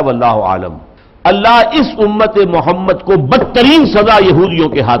میں آیا، واللہ عالم۔ اللہ اس امت محمد کو بدترین سزا یہودیوں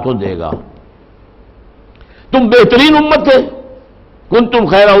کے ہاتھوں دے گا۔ تم بہترین امت تھے، کنتم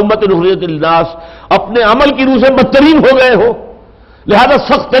خیر امت اخرجت للناس، اپنے عمل کی روح سے بدترین ہو گئے ہو، لہذا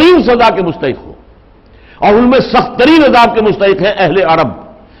سخت ترین سزا کے مستحق ہو، اور ان میں سخت ترین عذاب کے مستحق ہیں اہل عرب،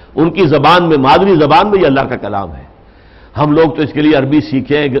 ان کی زبان میں، مادری زبان میں یہ اللہ کا کلام ہے۔ ہم لوگ تو اس کے لیے عربی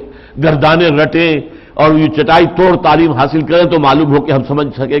سیکھیں، گردانے رٹیں اور یہ چٹائی توڑ تعلیم حاصل کریں تو معلوم ہو کہ ہم سمجھ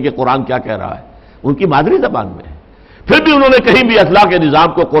سکیں کہ قرآن کیا کہہ رہا ہے، ان کی مادری زبان میں ہے، پھر بھی انہوں نے کہیں بھی اخلاق کے نظام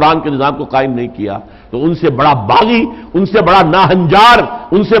کو، قرآن کے نظام کو قائم نہیں کیا، تو ان سے بڑا باغی، ان سے بڑا ناہنجار،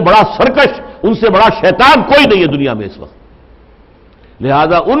 ان سے بڑا سرکش، ان سے بڑا شیطان کوئی نہیں ہے دنیا میں اس وقت۔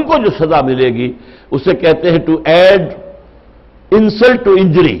 لہذا ان کو جو سزا ملے گی اسے کہتے ہیں to add insult to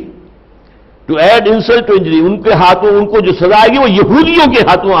injury, to add insult to injury, ان کے ہاتھوں ان کو جو سزا آئے گی وہ یہودیوں کے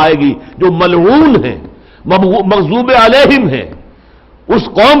ہاتھوں آئے گی جو ملعون ہیں، مغضوب علیہم ہیں، اس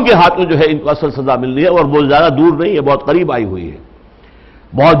قوم کے ہاتھوں جو ہے ان کو اصل سزا ملنی ہے، اور وہ زیادہ دور نہیں ہے، بہت قریب آئی ہوئی ہے،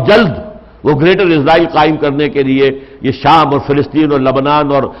 بہت جلد وہ گریٹر اسرائیل قائم کرنے کے لیے یہ شام اور فلسطین اور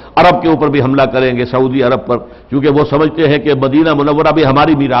لبنان اور عرب کے اوپر بھی حملہ کریں گے، سعودی عرب پر، کیونکہ وہ سمجھتے ہیں کہ مدینہ منورہ بھی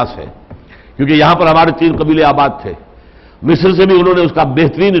ہماری میراث ہے، کیونکہ یہاں پر ہمارے 3 قبیلے آباد تھے۔ مصر سے بھی انہوں نے اس کا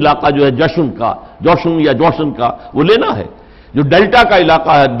بہترین علاقہ جو ہے جوشن کا وہ لینا ہے، جو ڈیلٹا کا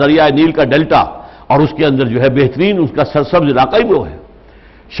علاقہ ہے، دریائے نیل کا ڈیلٹا، اور اس کے اندر جو ہے بہترین اس کا سرسبز علاقہ ہی وہ ہے۔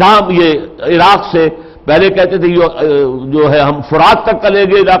 شام یہ عراق سے پہلے کہتے تھے جو ہے ہم فرات تک کا لیں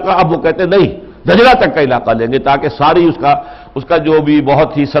گے علاقہ، اب وہ کہتے نہیں دجلہ تک کا علاقہ لیں گے، تاکہ ساری اس کا جو بھی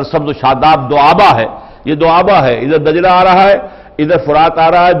بہت ہی سرسبز و شاداب دوآبہ ہے، یہ دوآبہ ہے، ادھر دجلہ آ رہا ہے، ادھر فرات آ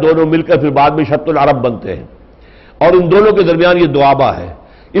رہا ہے، دونوں مل کر پھر بعد میں شط العرب بنتے ہیں، اور ان دونوں کے درمیان یہ دوآبہ ہے۔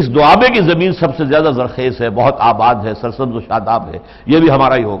 اس دوآبے کی زمین سب سے زیادہ زرخیز ہے، بہت آباد ہے، سرسبز و شاداب ہے، یہ بھی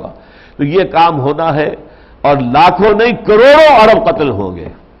ہمارا ہی ہوگا۔ تو یہ کام ہونا ہے، اور لاکھوں نہیں کروڑوں عرب قتل ہوں گے،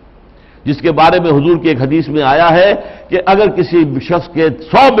 جس کے بارے میں حضور کی ایک حدیث میں آیا ہے کہ اگر کسی شخص کے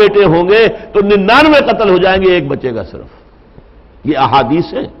 100 بیٹے ہوں گے تو 99 قتل ہو جائیں گے، ایک بچے گا صرف۔ یہ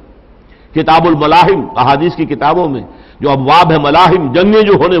احادیث ہے، کتاب الملاحم، احادیث کی کتابوں میں جو ابواب ہے ملاحم، جنگیں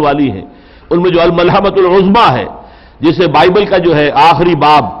جو ہونے والی ہیں، ان میں جو الملحمۃ العظمیٰ ہے، جسے بائبل کا جو ہے آخری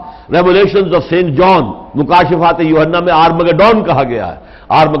باب ریولیشنز آف سینٹ جان، مکاشفات یوحنا میں آرمگڈون کہا گیا ہے،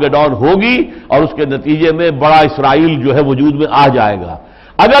 آرمگڈون ہوگی اور اس کے نتیجے میں بڑا اسرائیل جو ہے وجود میں آ جائے گا،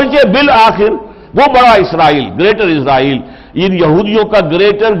 اگرچہ بالآخر وہ بڑا اسرائیل، گریٹر اسرائیل، ان یہودیوں کا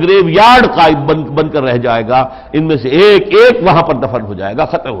گریٹر گریو یارڈ قائم بن کر رہ جائے گا، ان میں سے ایک ایک وہاں پر دفن ہو جائے گا،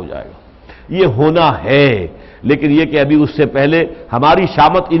 ختم ہو جائے گا۔ یہ ہونا ہے، لیکن یہ کہ ابھی اس سے پہلے ہماری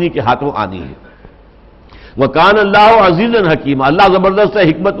شامت انہی کے ہاتھوں آنی ہے۔ وَكَانَ اللَّهُ عَزِيزًا حَكِيمًا، اللہ زبردست ہے،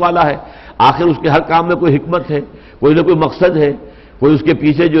 حکمت والا ہے، آخر اس کے ہر کام میں کوئی حکمت ہے، کوئی نہ کوئی مقصد ہے، کوئی اس کے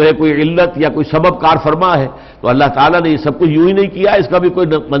پیچھے جو ہے کوئی علت یا کوئی سبب کار فرما ہے، تو اللہ تعالیٰ نے یہ سب کچھ یوں ہی نہیں کیا، اس کا بھی کوئی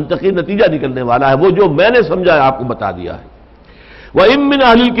منطقی نتیجہ نکلنے والا ہے، وہ جو میں نے سمجھا ہے آپ کو بتا دیا ہے۔ وَإِن مِّنْ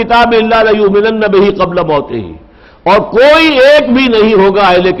أَهْلِ الْكِتَابِ إِلَّا لَيُؤْمِنَنَّ بِهِ قَبْلَ مَوْتِهِ، اور کوئی ایک بھی نہیں ہوگا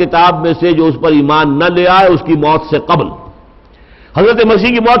اہل کتاب میں سے جو اس پر ایمان نہ لے آئے اس کی موت سے قبل۔ حضرت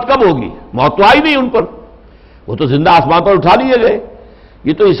مسیح کی موت کب ہوگی؟ موت تو آئی نہیں ان پر، وہ تو زندہ آسمان پر اٹھا لیے گئے۔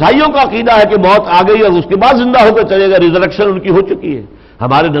 یہ تو عیسائیوں کا عقیدہ ہے کہ موت آ گئی اور اس کے بعد زندہ ہو کر چلے گا، ریزریکشن ان کی ہو چکی ہے۔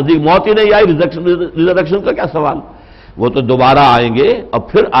 ہمارے نزدیک موت ہی نہیں آئی، ریزریکشن کا کیا سوال؟ وہ تو دوبارہ آئیں گے، اور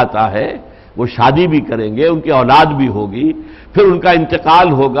پھر آتا ہے وہ شادی بھی کریں گے، ان کی اولاد بھی ہوگی، پھر ان کا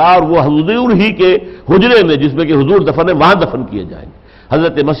انتقال ہوگا، اور وہ حضور ہی کے حجرے میں جس میں کہ حضور دفن ہے وہاں دفن کیے جائیں گے،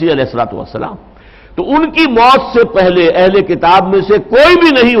 حضرت مسیح علیہ الصلوۃ والسلام۔ تو ان کی موت سے پہلے اہل کتاب میں سے کوئی بھی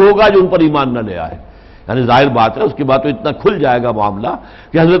نہیں ہوگا جو ان پر ایمان نہ لے آئے. یعنی ظاہر بات ہے اس کے بعد تو اتنا کھل جائے گا معاملہ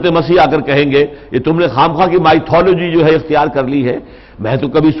کہ حضرت مسیح آ کر کہیں گے یہ تم نے خامخواہ کی مائتھولوجی جو ہے اختیار کر لی ہے، میں تو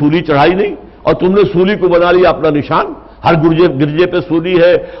کبھی سولی چڑھائی نہیں اور تم نے سولی کو بنا لیا اپنا نشان. ہر گرجے پہ سولی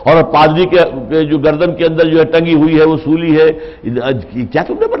ہے اور پادری کے جو گردن کے اندر جو ہے ٹنگی ہوئی ہے وہ سولی ہے. کیا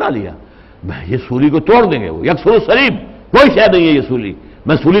تم نے بنا لیا؟ میں یہ سولی کو توڑ دیں گے. وہ یکسر سلیم، کوئی شے نہیں ہے یہ سولی،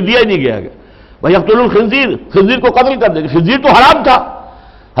 میں سولی دیا ہی نہیں گیا. وہ یقتل الخنزیر، خنزیر کو قتل کر دیں گے. خنزیر تو حرام تھا،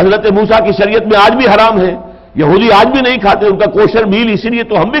 حضرت موسیٰ کی شریعت میں آج بھی حرام ہے. یہودی آج بھی نہیں کھاتے، ان کا کوشر میل اسی لیے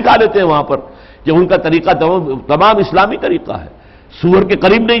تو ہم بھی کھا لیتے ہیں وہاں پر کہ ان کا طریقہ تمام اسلامی طریقہ ہے. سور کے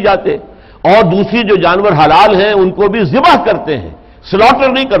قریب نہیں جاتے. اور دوسری جو جانور حلال ہیں ان کو بھی ذبح کرتے ہیں، سلاٹر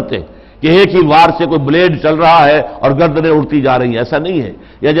نہیں کرتے کہ ایک ہی وار سے کوئی بلیڈ چل رہا ہے اور گردنیں اڑتی جا رہی ہیں، ایسا نہیں ہے.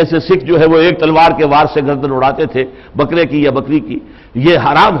 یا جیسے سکھ جو ہے وہ ایک تلوار کے وار سے گردن اڑاتے تھے بکرے کی یا بکری کی، یہ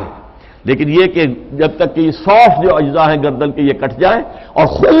حرام ہے. لیکن یہ کہ جب تک کہ یہ سافٹ جو اجزاء ہیں گردن کے یہ کٹ جائیں اور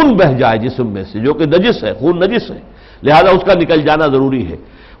خون بہہ جائے جسم میں سے، جو کہ نجس ہے، خون نجس ہے، لہذا اس کا نکل جانا ضروری ہے.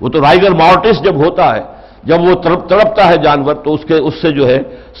 وہ تو رائگر مارٹس جب ہوتا ہے، جب وہ تڑپتا ہے جانور تو اس سے جو ہے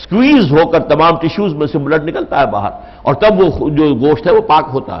سکویز ہو کر تمام ٹیشوز میں سے بلڈ نکلتا ہے باہر اور تب وہ جو گوشت ہے وہ پاک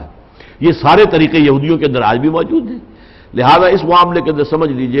ہوتا ہے. یہ سارے طریقے یہودیوں کے اندر آج بھی موجود ہیں. لہذا اس معاملے کے اندر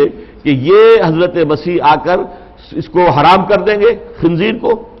سمجھ لیجئے کہ یہ حضرت مسیح آ کر اس کو حرام کر دیں گے، خنزیر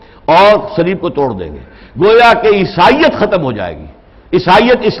کو، اور صلیب کو توڑ دیں گے. گویا کہ عیسائیت ختم ہو جائے گی،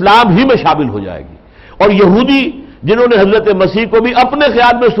 عیسائیت اسلام ہی میں شامل ہو جائے گی. اور یہودی جنہوں نے حضرت مسیح کو بھی اپنے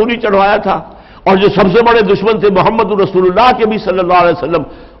خیال میں سولی چڑھوایا تھا اور جو سب سے بڑے دشمن تھے محمد رسول اللہ کے بھی صلی اللہ علیہ وسلم،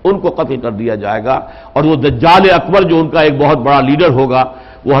 ان کو قتل کر دیا جائے گا. اور وہ دجال اکبر جو ان کا ایک بہت بڑا لیڈر ہوگا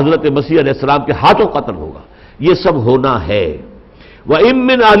وہ حضرت مسیح علیہ السلام کے ہاتھوں قتل ہوگا. یہ سب ہونا ہے. وَإِن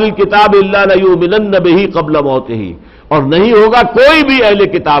مِّنْ أَهْلِ الْكِتَابِ إِلَّا لَيُؤْمِنَنَّ بِهِ قَبْلَ مَوْتِهِ، اور نہیں ہوگا کوئی بھی اہل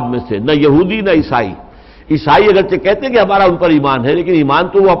کتاب میں سے، نہ یہودی نہ عیسائی. عیسائی اگرچہ کہتے ہیں کہ ہمارا ان پر ایمان ہے، لیکن ایمان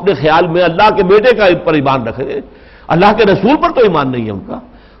تو وہ اپنے خیال میں اللہ کے بیٹے کا پر ایمان رکھیں گے، اللہ کے رسول پر تو ایمان نہیں ہے ان کا.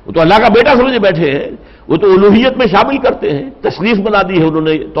 وہ تو اللہ کا بیٹا سمجھے بیٹھے ہیں، وہ تو الوہیت میں شامل کرتے ہیں، تشریف بنا دی ہے انہوں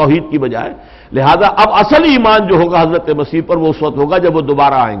نے توحید کی بجائے. لہذا اب اصل ایمان جو ہوگا حضرت مسیح پر وہ اس وقت ہوگا جب وہ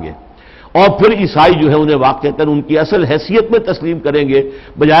دوبارہ آئیں گے. اور پھر عیسائی جو ہے انہیں واقعتاً ان کی اصل حیثیت میں تسلیم کریں گے،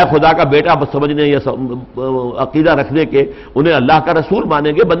 بجائے خدا کا بیٹا سمجھنے یا عقیدہ رکھنے کے انہیں اللہ کا رسول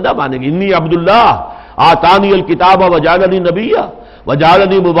مانیں گے، بندہ مانیں گے. انی عبداللہ آتانی الکتاب وجعلنی نبیا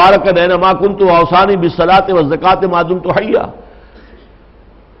وجعلنی مبارکا اینما کنت واوصانی بالصلاۃ والزکاۃ ما دمت حیا.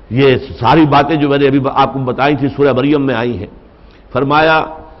 یہ ساری باتیں جو میں نے ابھی آپ کو بتائی تھی سورہ مریم میں آئی ہیں. فرمایا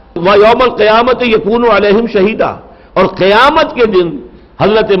وَيَوْمَ الْقِيَامَةِ يَكُونُ عَلَيْهِمْ شَهِيدًا، اور قیامت کے دن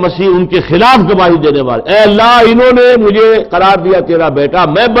حضرت مسیح ان کے خلاف گواہی دینے والے. اے اللہ انہوں نے مجھے قرار دیا تیرا بیٹا،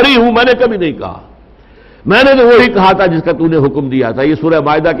 میں بری ہوں، میں نے کبھی نہیں کہا، میں نے تو وہی کہا تھا جس کا تو نے حکم دیا تھا. یہ سورہ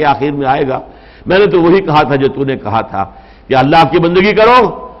مائدہ کے آخر میں آئے گا. میں نے تو وہی کہا تھا جو تو نے کہا تھا کہ اللہ کی بندگی کرو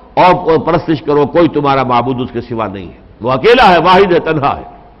اور پرستش کرو، کوئی تمہارا معبود اس کے سوا نہیں ہے، وہ اکیلا ہے، واحد ہے، تنہا ہے.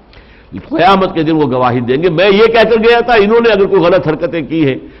 قیامت کے دن وہ گواہی دیں گے میں یہ کہہ کر گیا تھا، انہوں نے اگر کوئی غلط حرکتیں کی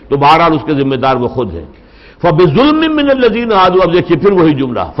ہیں تو بہرحال اس کے ذمہ دار وہ خود ہیں. فَبِظُلْمٍ مِّنَ الَّذِينَ هَادُوا، اب دیکھیے پھر وہی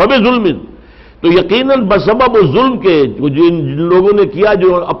جملہ فَبِظُلْمٍ، تو یقیناً بسبب ظلم کے جن لوگوں نے کیا، جو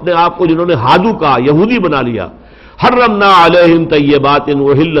اپنے آپ کو جنہوں نے ہادو کا یہودی بنا لیا. حرمنا علیہم طیبات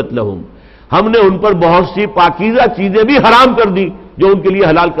احلت لہم، ہم نے ان پر بہت سی پاکیزہ چیزیں بھی حرام کر دی جو ان کے لیے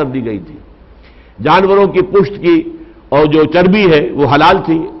حلال کر دی گئی تھی. جانوروں کی پشت کی اور جو چربی ہے وہ حلال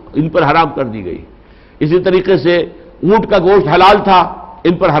تھی، ان پر حرام کر دی گئی. اسی طریقے سے اونٹ کا گوشت حلال تھا،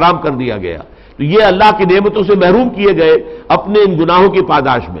 ان پر حرام کر دیا گیا. تو یہ اللہ کی نعمتوں سے محروم کیے گئے اپنے ان گناہوں کی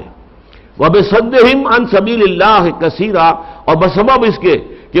پاداش میں. وَبِصَدِّهِمْ عَنْ سَبِيلِ اللَّهِ كَثِيرًا، اور بسبب اس کے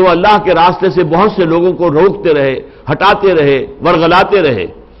کہ وہ اللہ کے راستے سے بہت سے لوگوں کو روکتے رہے، ہٹاتے رہے، ورغلاتے رہے.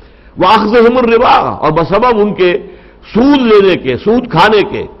 وَأَخْذِهِمُ الرِّبَا، اور بسبب ان کے سود لینے کے، سود کھانے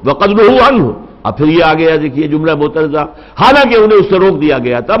کے. وَقَدْ نُهُوا عَنْهُ، اب پھر یہ آ گیا دیکھیے جملہ معترضہ، حالانکہ انہیں اس سے روک دیا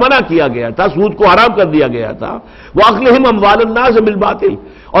گیا تھا، منع کیا گیا تھا، سود کو حرام کر دیا گیا تھا. وَأَخْذِهِمْ أَمْوَالَ النَّاسِ بِالْبَاطِلِ،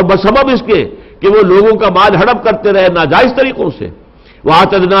 اور بسبب اس کے کہ وہ لوگوں کا مال ہڑپ کرتے رہے ناجائز طریقوں سے.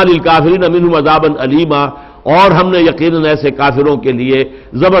 وَأَعْتَدْنَا لِلْكَافِرِينَ مِنْهُمْ عَذَابًا أَلِيمًا، اور ہم نے یقیناً ایسے کافروں کے لیے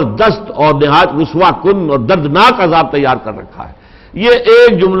زبردست اور نہایت رسوا کن اور دردناک عذاب تیار کر رکھا ہے. یہ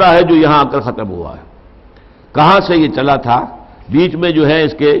ایک جملہ ہے جو یہاں آ کر ختم ہوا ہے. کہاں سے یہ چلا تھا؟ بیچ میں جو ہے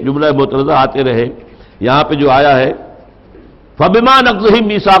اس کے جملہ معترضہ آتے رہے. یہاں پہ جو آیا ہے فَبِمَا نَقْضِهِمْ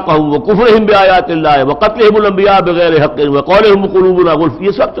مِيثَاقَهُمْ وَكُفْرِهِمْ بِآيَاتِ اللَّهِ وَقَتْلِهِمُ الْأَنْبِيَاءَ بِغَيْرِ حَقٍّ وَقَوْلِهِمْ قُلُوبُنَا غُلْفٌ،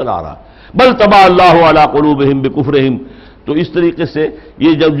 یہ سب چلا رہا. بَلْ طَبَعَ اللَّهُ عَلَىٰ قُلُوبِهِمْ بِكُفْرِهِمْ. تو اس طریقے سے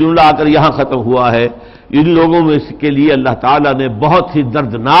یہ جب جملہ آ کر یہاں ختم ہوا ہے، ان لوگوں میں کے لیے اللہ تعالیٰ نے بہت ہی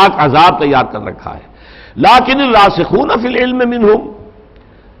دردناک عذاب تیار کر رکھا ہے. لَٰكِنِ الرَّاسِخُونَ فِي الْعِلْمِ مِنْهُمْ،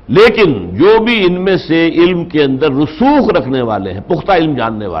 لیکن جو بھی ان میں سے علم کے اندر رسوخ رکھنے والے ہیں، پختہ علم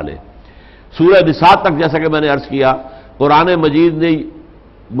جاننے والے، سورہ نساء تک جیسا کہ میں نے عرض کیا، قرآن مجید نے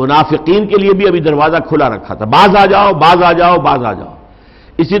منافقین کے لیے بھی ابھی دروازہ کھلا رکھا تھا، باز آ جاؤ باز آ جاؤ باز آ جاؤ۔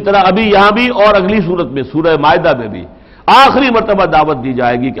 اسی طرح ابھی یہاں بھی اور اگلی صورت میں سورہ مائدہ میں بھی آخری مرتبہ دعوت دی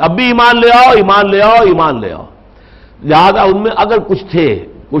جائے گی کہ اب بھی ایمان لے آؤ ایمان لے آؤ ایمان لے آؤ۔ لہذا ان میں اگر کچھ تھے،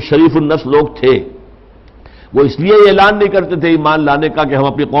 کچھ شریف النفس لوگ تھے، وہ اس لیے اعلان نہیں کرتے تھے ایمان لانے کا کہ ہم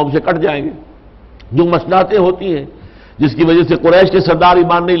اپنی قوم سے کٹ جائیں گے، جو مصلحتیں ہوتی ہیں جس کی وجہ سے قریش کے سردار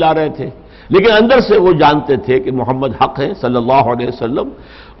ایمان نہیں لا رہے تھے، لیکن اندر سے وہ جانتے تھے کہ محمد حق ہے صلی اللہ علیہ وسلم،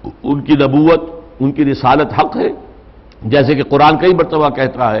 ان کی نبوت، ان کی رسالت حق ہے، جیسے کہ قرآن کئی مرتبہ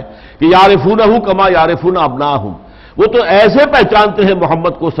کہتا ہے کہ یعرفونہ کما یعرفون ابناہم، وہ تو ایسے پہچانتے ہیں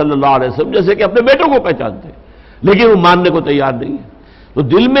محمد کو صلی اللہ علیہ وسلم جیسے کہ اپنے بیٹوں کو پہچانتے ہیں، لیکن وہ ماننے کو تیار نہیں ہے۔ تو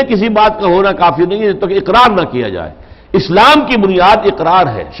دل میں کسی بات کا ہونا کافی نہیں ہے جب تک اقرار نہ کیا جائے۔ اسلام کی بنیاد اقرار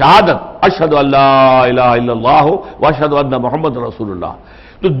ہے، شہادت، اشہد ان لا الہ الا اللہ واشہد ان محمد رسول اللہ۔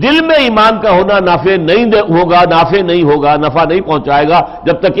 تو دل میں ایمان کا ہونا نافع نہیں ہوگا، نفع نہیں پہنچائے گا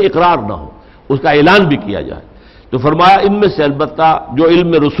جب تک کہ اقرار نہ ہو، اس کا اعلان بھی کیا جائے۔ تو فرمایا ان میں سے البتہ جو علم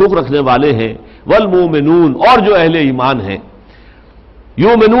میں رسوخ رکھنے والے ہیں، والمومنون، اور جو اہل ایمان ہیں،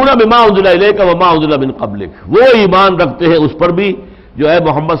 یؤمنون بما انزل الیک وما انزل من قبلک، وہ ایمان رکھتے ہیں اس پر بھی جو ہے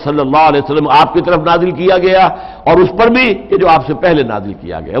محمد صلی اللہ علیہ وسلم آپ کی طرف نازل کیا گیا، اور اس پر بھی کہ جو آپ سے پہلے نازل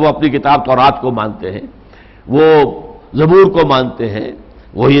کیا گیا۔ وہ اپنی کتاب تورات کو مانتے ہیں، وہ زبور کو مانتے ہیں،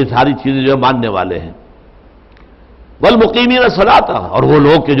 وہ یہ ساری چیزیں جو ماننے والے ہیں۔ والمقیمین الصلاۃ، اور وہ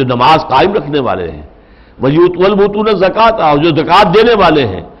لوگ کہ جو نماز قائم رکھنے والے ہیں، والمؤتون الزکاۃ، اور جو زکوٰۃ دینے والے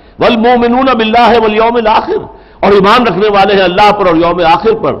ہیں، والمؤمنون باللہ والیوم الآخر، اور ایمان رکھنے والے ہیں اللہ پر اور یوم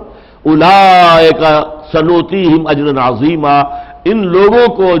آخر پر، اولئک سنؤتیہم اجرا عظیما، ان لوگوں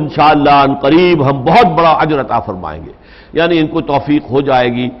کو انشاءاللہ ان قریب ہم بہت بڑا اجر عطا فرمائیں گے، یعنی ان کو توفیق ہو جائے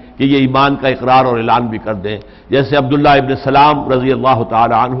گی کہ یہ ایمان کا اقرار اور اعلان بھی کر دیں۔ جیسے عبداللہ ابن سلام رضی اللہ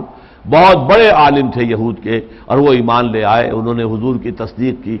تعالی عنہ بہت بڑے عالم تھے یہود کے، اور وہ ایمان لے آئے، انہوں نے حضور کی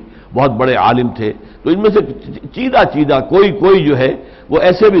تصدیق کی، بہت بڑے عالم تھے۔ تو ان میں سے چیدہ کوئی جو ہے وہ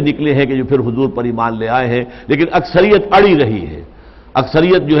ایسے بھی نکلے ہیں کہ جو پھر حضور پر ایمان لے آئے ہیں، لیکن اکثریت اڑی رہی ہے،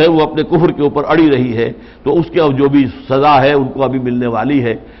 اکثریت جو ہے وہ اپنے کفر کے اوپر اڑی رہی ہے، تو اس کے جو بھی سزا ہے ان کو ابھی ملنے والی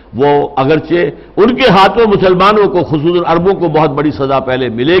ہے۔ وہ اگرچہ ان کے ہاتھوں مسلمانوں کو خصوصاً عربوں کو بہت بڑی سزا پہلے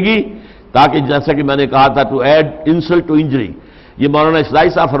ملے گی، تاکہ جیسا کہ میں نے کہا تھا to add insult to injury, یہ مولانا اسلائی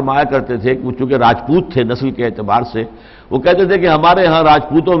صاحب فرمایا کرتے تھے کہ وہ چونکہ راجپوت تھے نسل کے اعتبار سے، وہ کہتے تھے کہ ہمارے ہاں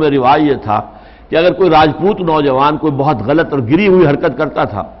راجپوتوں میں رواج یہ تھا کہ اگر کوئی راجپوت نوجوان کوئی بہت غلط اور گری ہوئی حرکت کرتا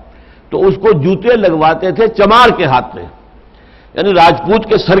تھا تو اس کو جوتے لگواتے تھے چمار کے ہاتھ میں، یعنی راجپوت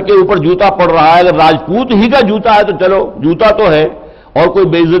کے سر کے اوپر جوتا پڑ رہا ہے، اگر راجپوت ہی کا جوتا ہے تو چلو جوتا تو ہے اور کوئی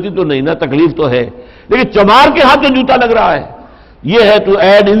بے عزتی تو نہیں نا، تکلیف تو ہے، لیکن چمار کے ہاتھ جو جوتا لگ رہا ہے یہ ہے to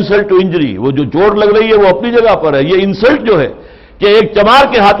add insult to injury, وہ جو چوٹ لگ رہی ہے وہ اپنی جگہ پر ہے، یہ انسلٹ جو ہے کہ ایک چمار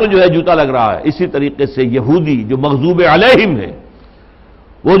کے ہاتھوں جو ہے جوتا لگ رہا ہے۔ اسی طریقے سے یہودی جو مغضوب علیہم ہیں،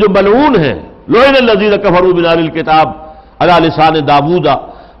 وہ جو ملعون ہیں، لعن الذین کفروا من اہل الکتاب علی لسان داؤد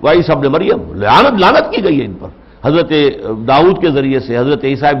وعیسی ابن مریم، لعنت کی گئی ہے ان پر حضرت داؤد کے ذریعے سے، حضرت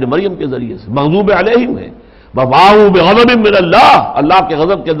عیسیٰ ابن مریم کے ذریعے سے، مغضوب علیہم ہیں، وباؤوا بغضب من اللہ کے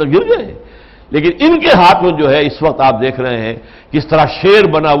غضب کے اندر گر گئے ہیں۔ لیکن ان کے ہاتھ میں جو ہے اس وقت آپ دیکھ رہے ہیں کس طرح شیر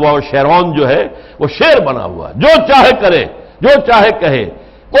بنا ہوا، اور شیرون جو ہے وہ شیر بنا ہوا ہے، جو چاہے کرے جو چاہے کہے،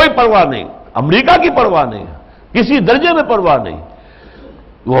 کوئی پرواہ نہیں، امریکہ کی پرواہ نہیں، کسی درجے میں پرواہ نہیں،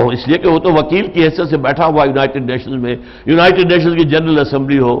 وہ اس لیے کہ وہ تو وکیل کی حیثیت سے بیٹھا ہوا یونائٹڈ نیشنز میں، یونائٹڈ نیشنز کی جنرل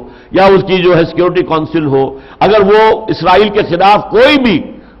اسمبلی ہو یا اس کی جو ہے سیکورٹی کونسل ہو، اگر وہ اسرائیل کے خلاف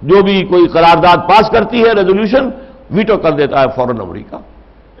کوئی قرارداد پاس کرتی ہے ریزولوشن، ویٹو کر دیتا ہے فوراً امریکہ۔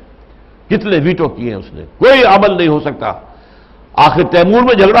 کتنے ویٹو کیے ہیں اس نے، کوئی عمل نہیں ہو سکتا۔ آخر تیمور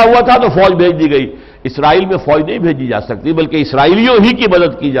میں جھگڑا ہوا تھا تو فوج بھیج دی گئی، اسرائیل میں فوج نہیں بھیجی جا سکتی، بلکہ اسرائیلیوں ہی کی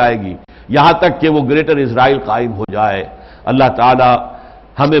مدد کی جائے گی یہاں تک کہ وہ گریٹر اسرائیل قائم ہو جائے۔ اللہ تعالی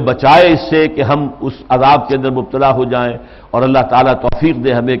ہمیں بچائے اس سے کہ ہم اس عذاب کے اندر مبتلا ہو جائیں، اور اللہ تعالیٰ توفیق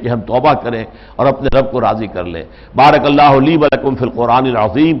دے ہمیں کہ ہم توبہ کریں اور اپنے رب کو راضی کر لیں۔ بارک اللہ لی و لکم فی القرآن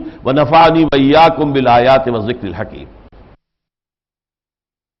العظیم ونفعنی وإیاکم بالآیات والذکر الحکیم۔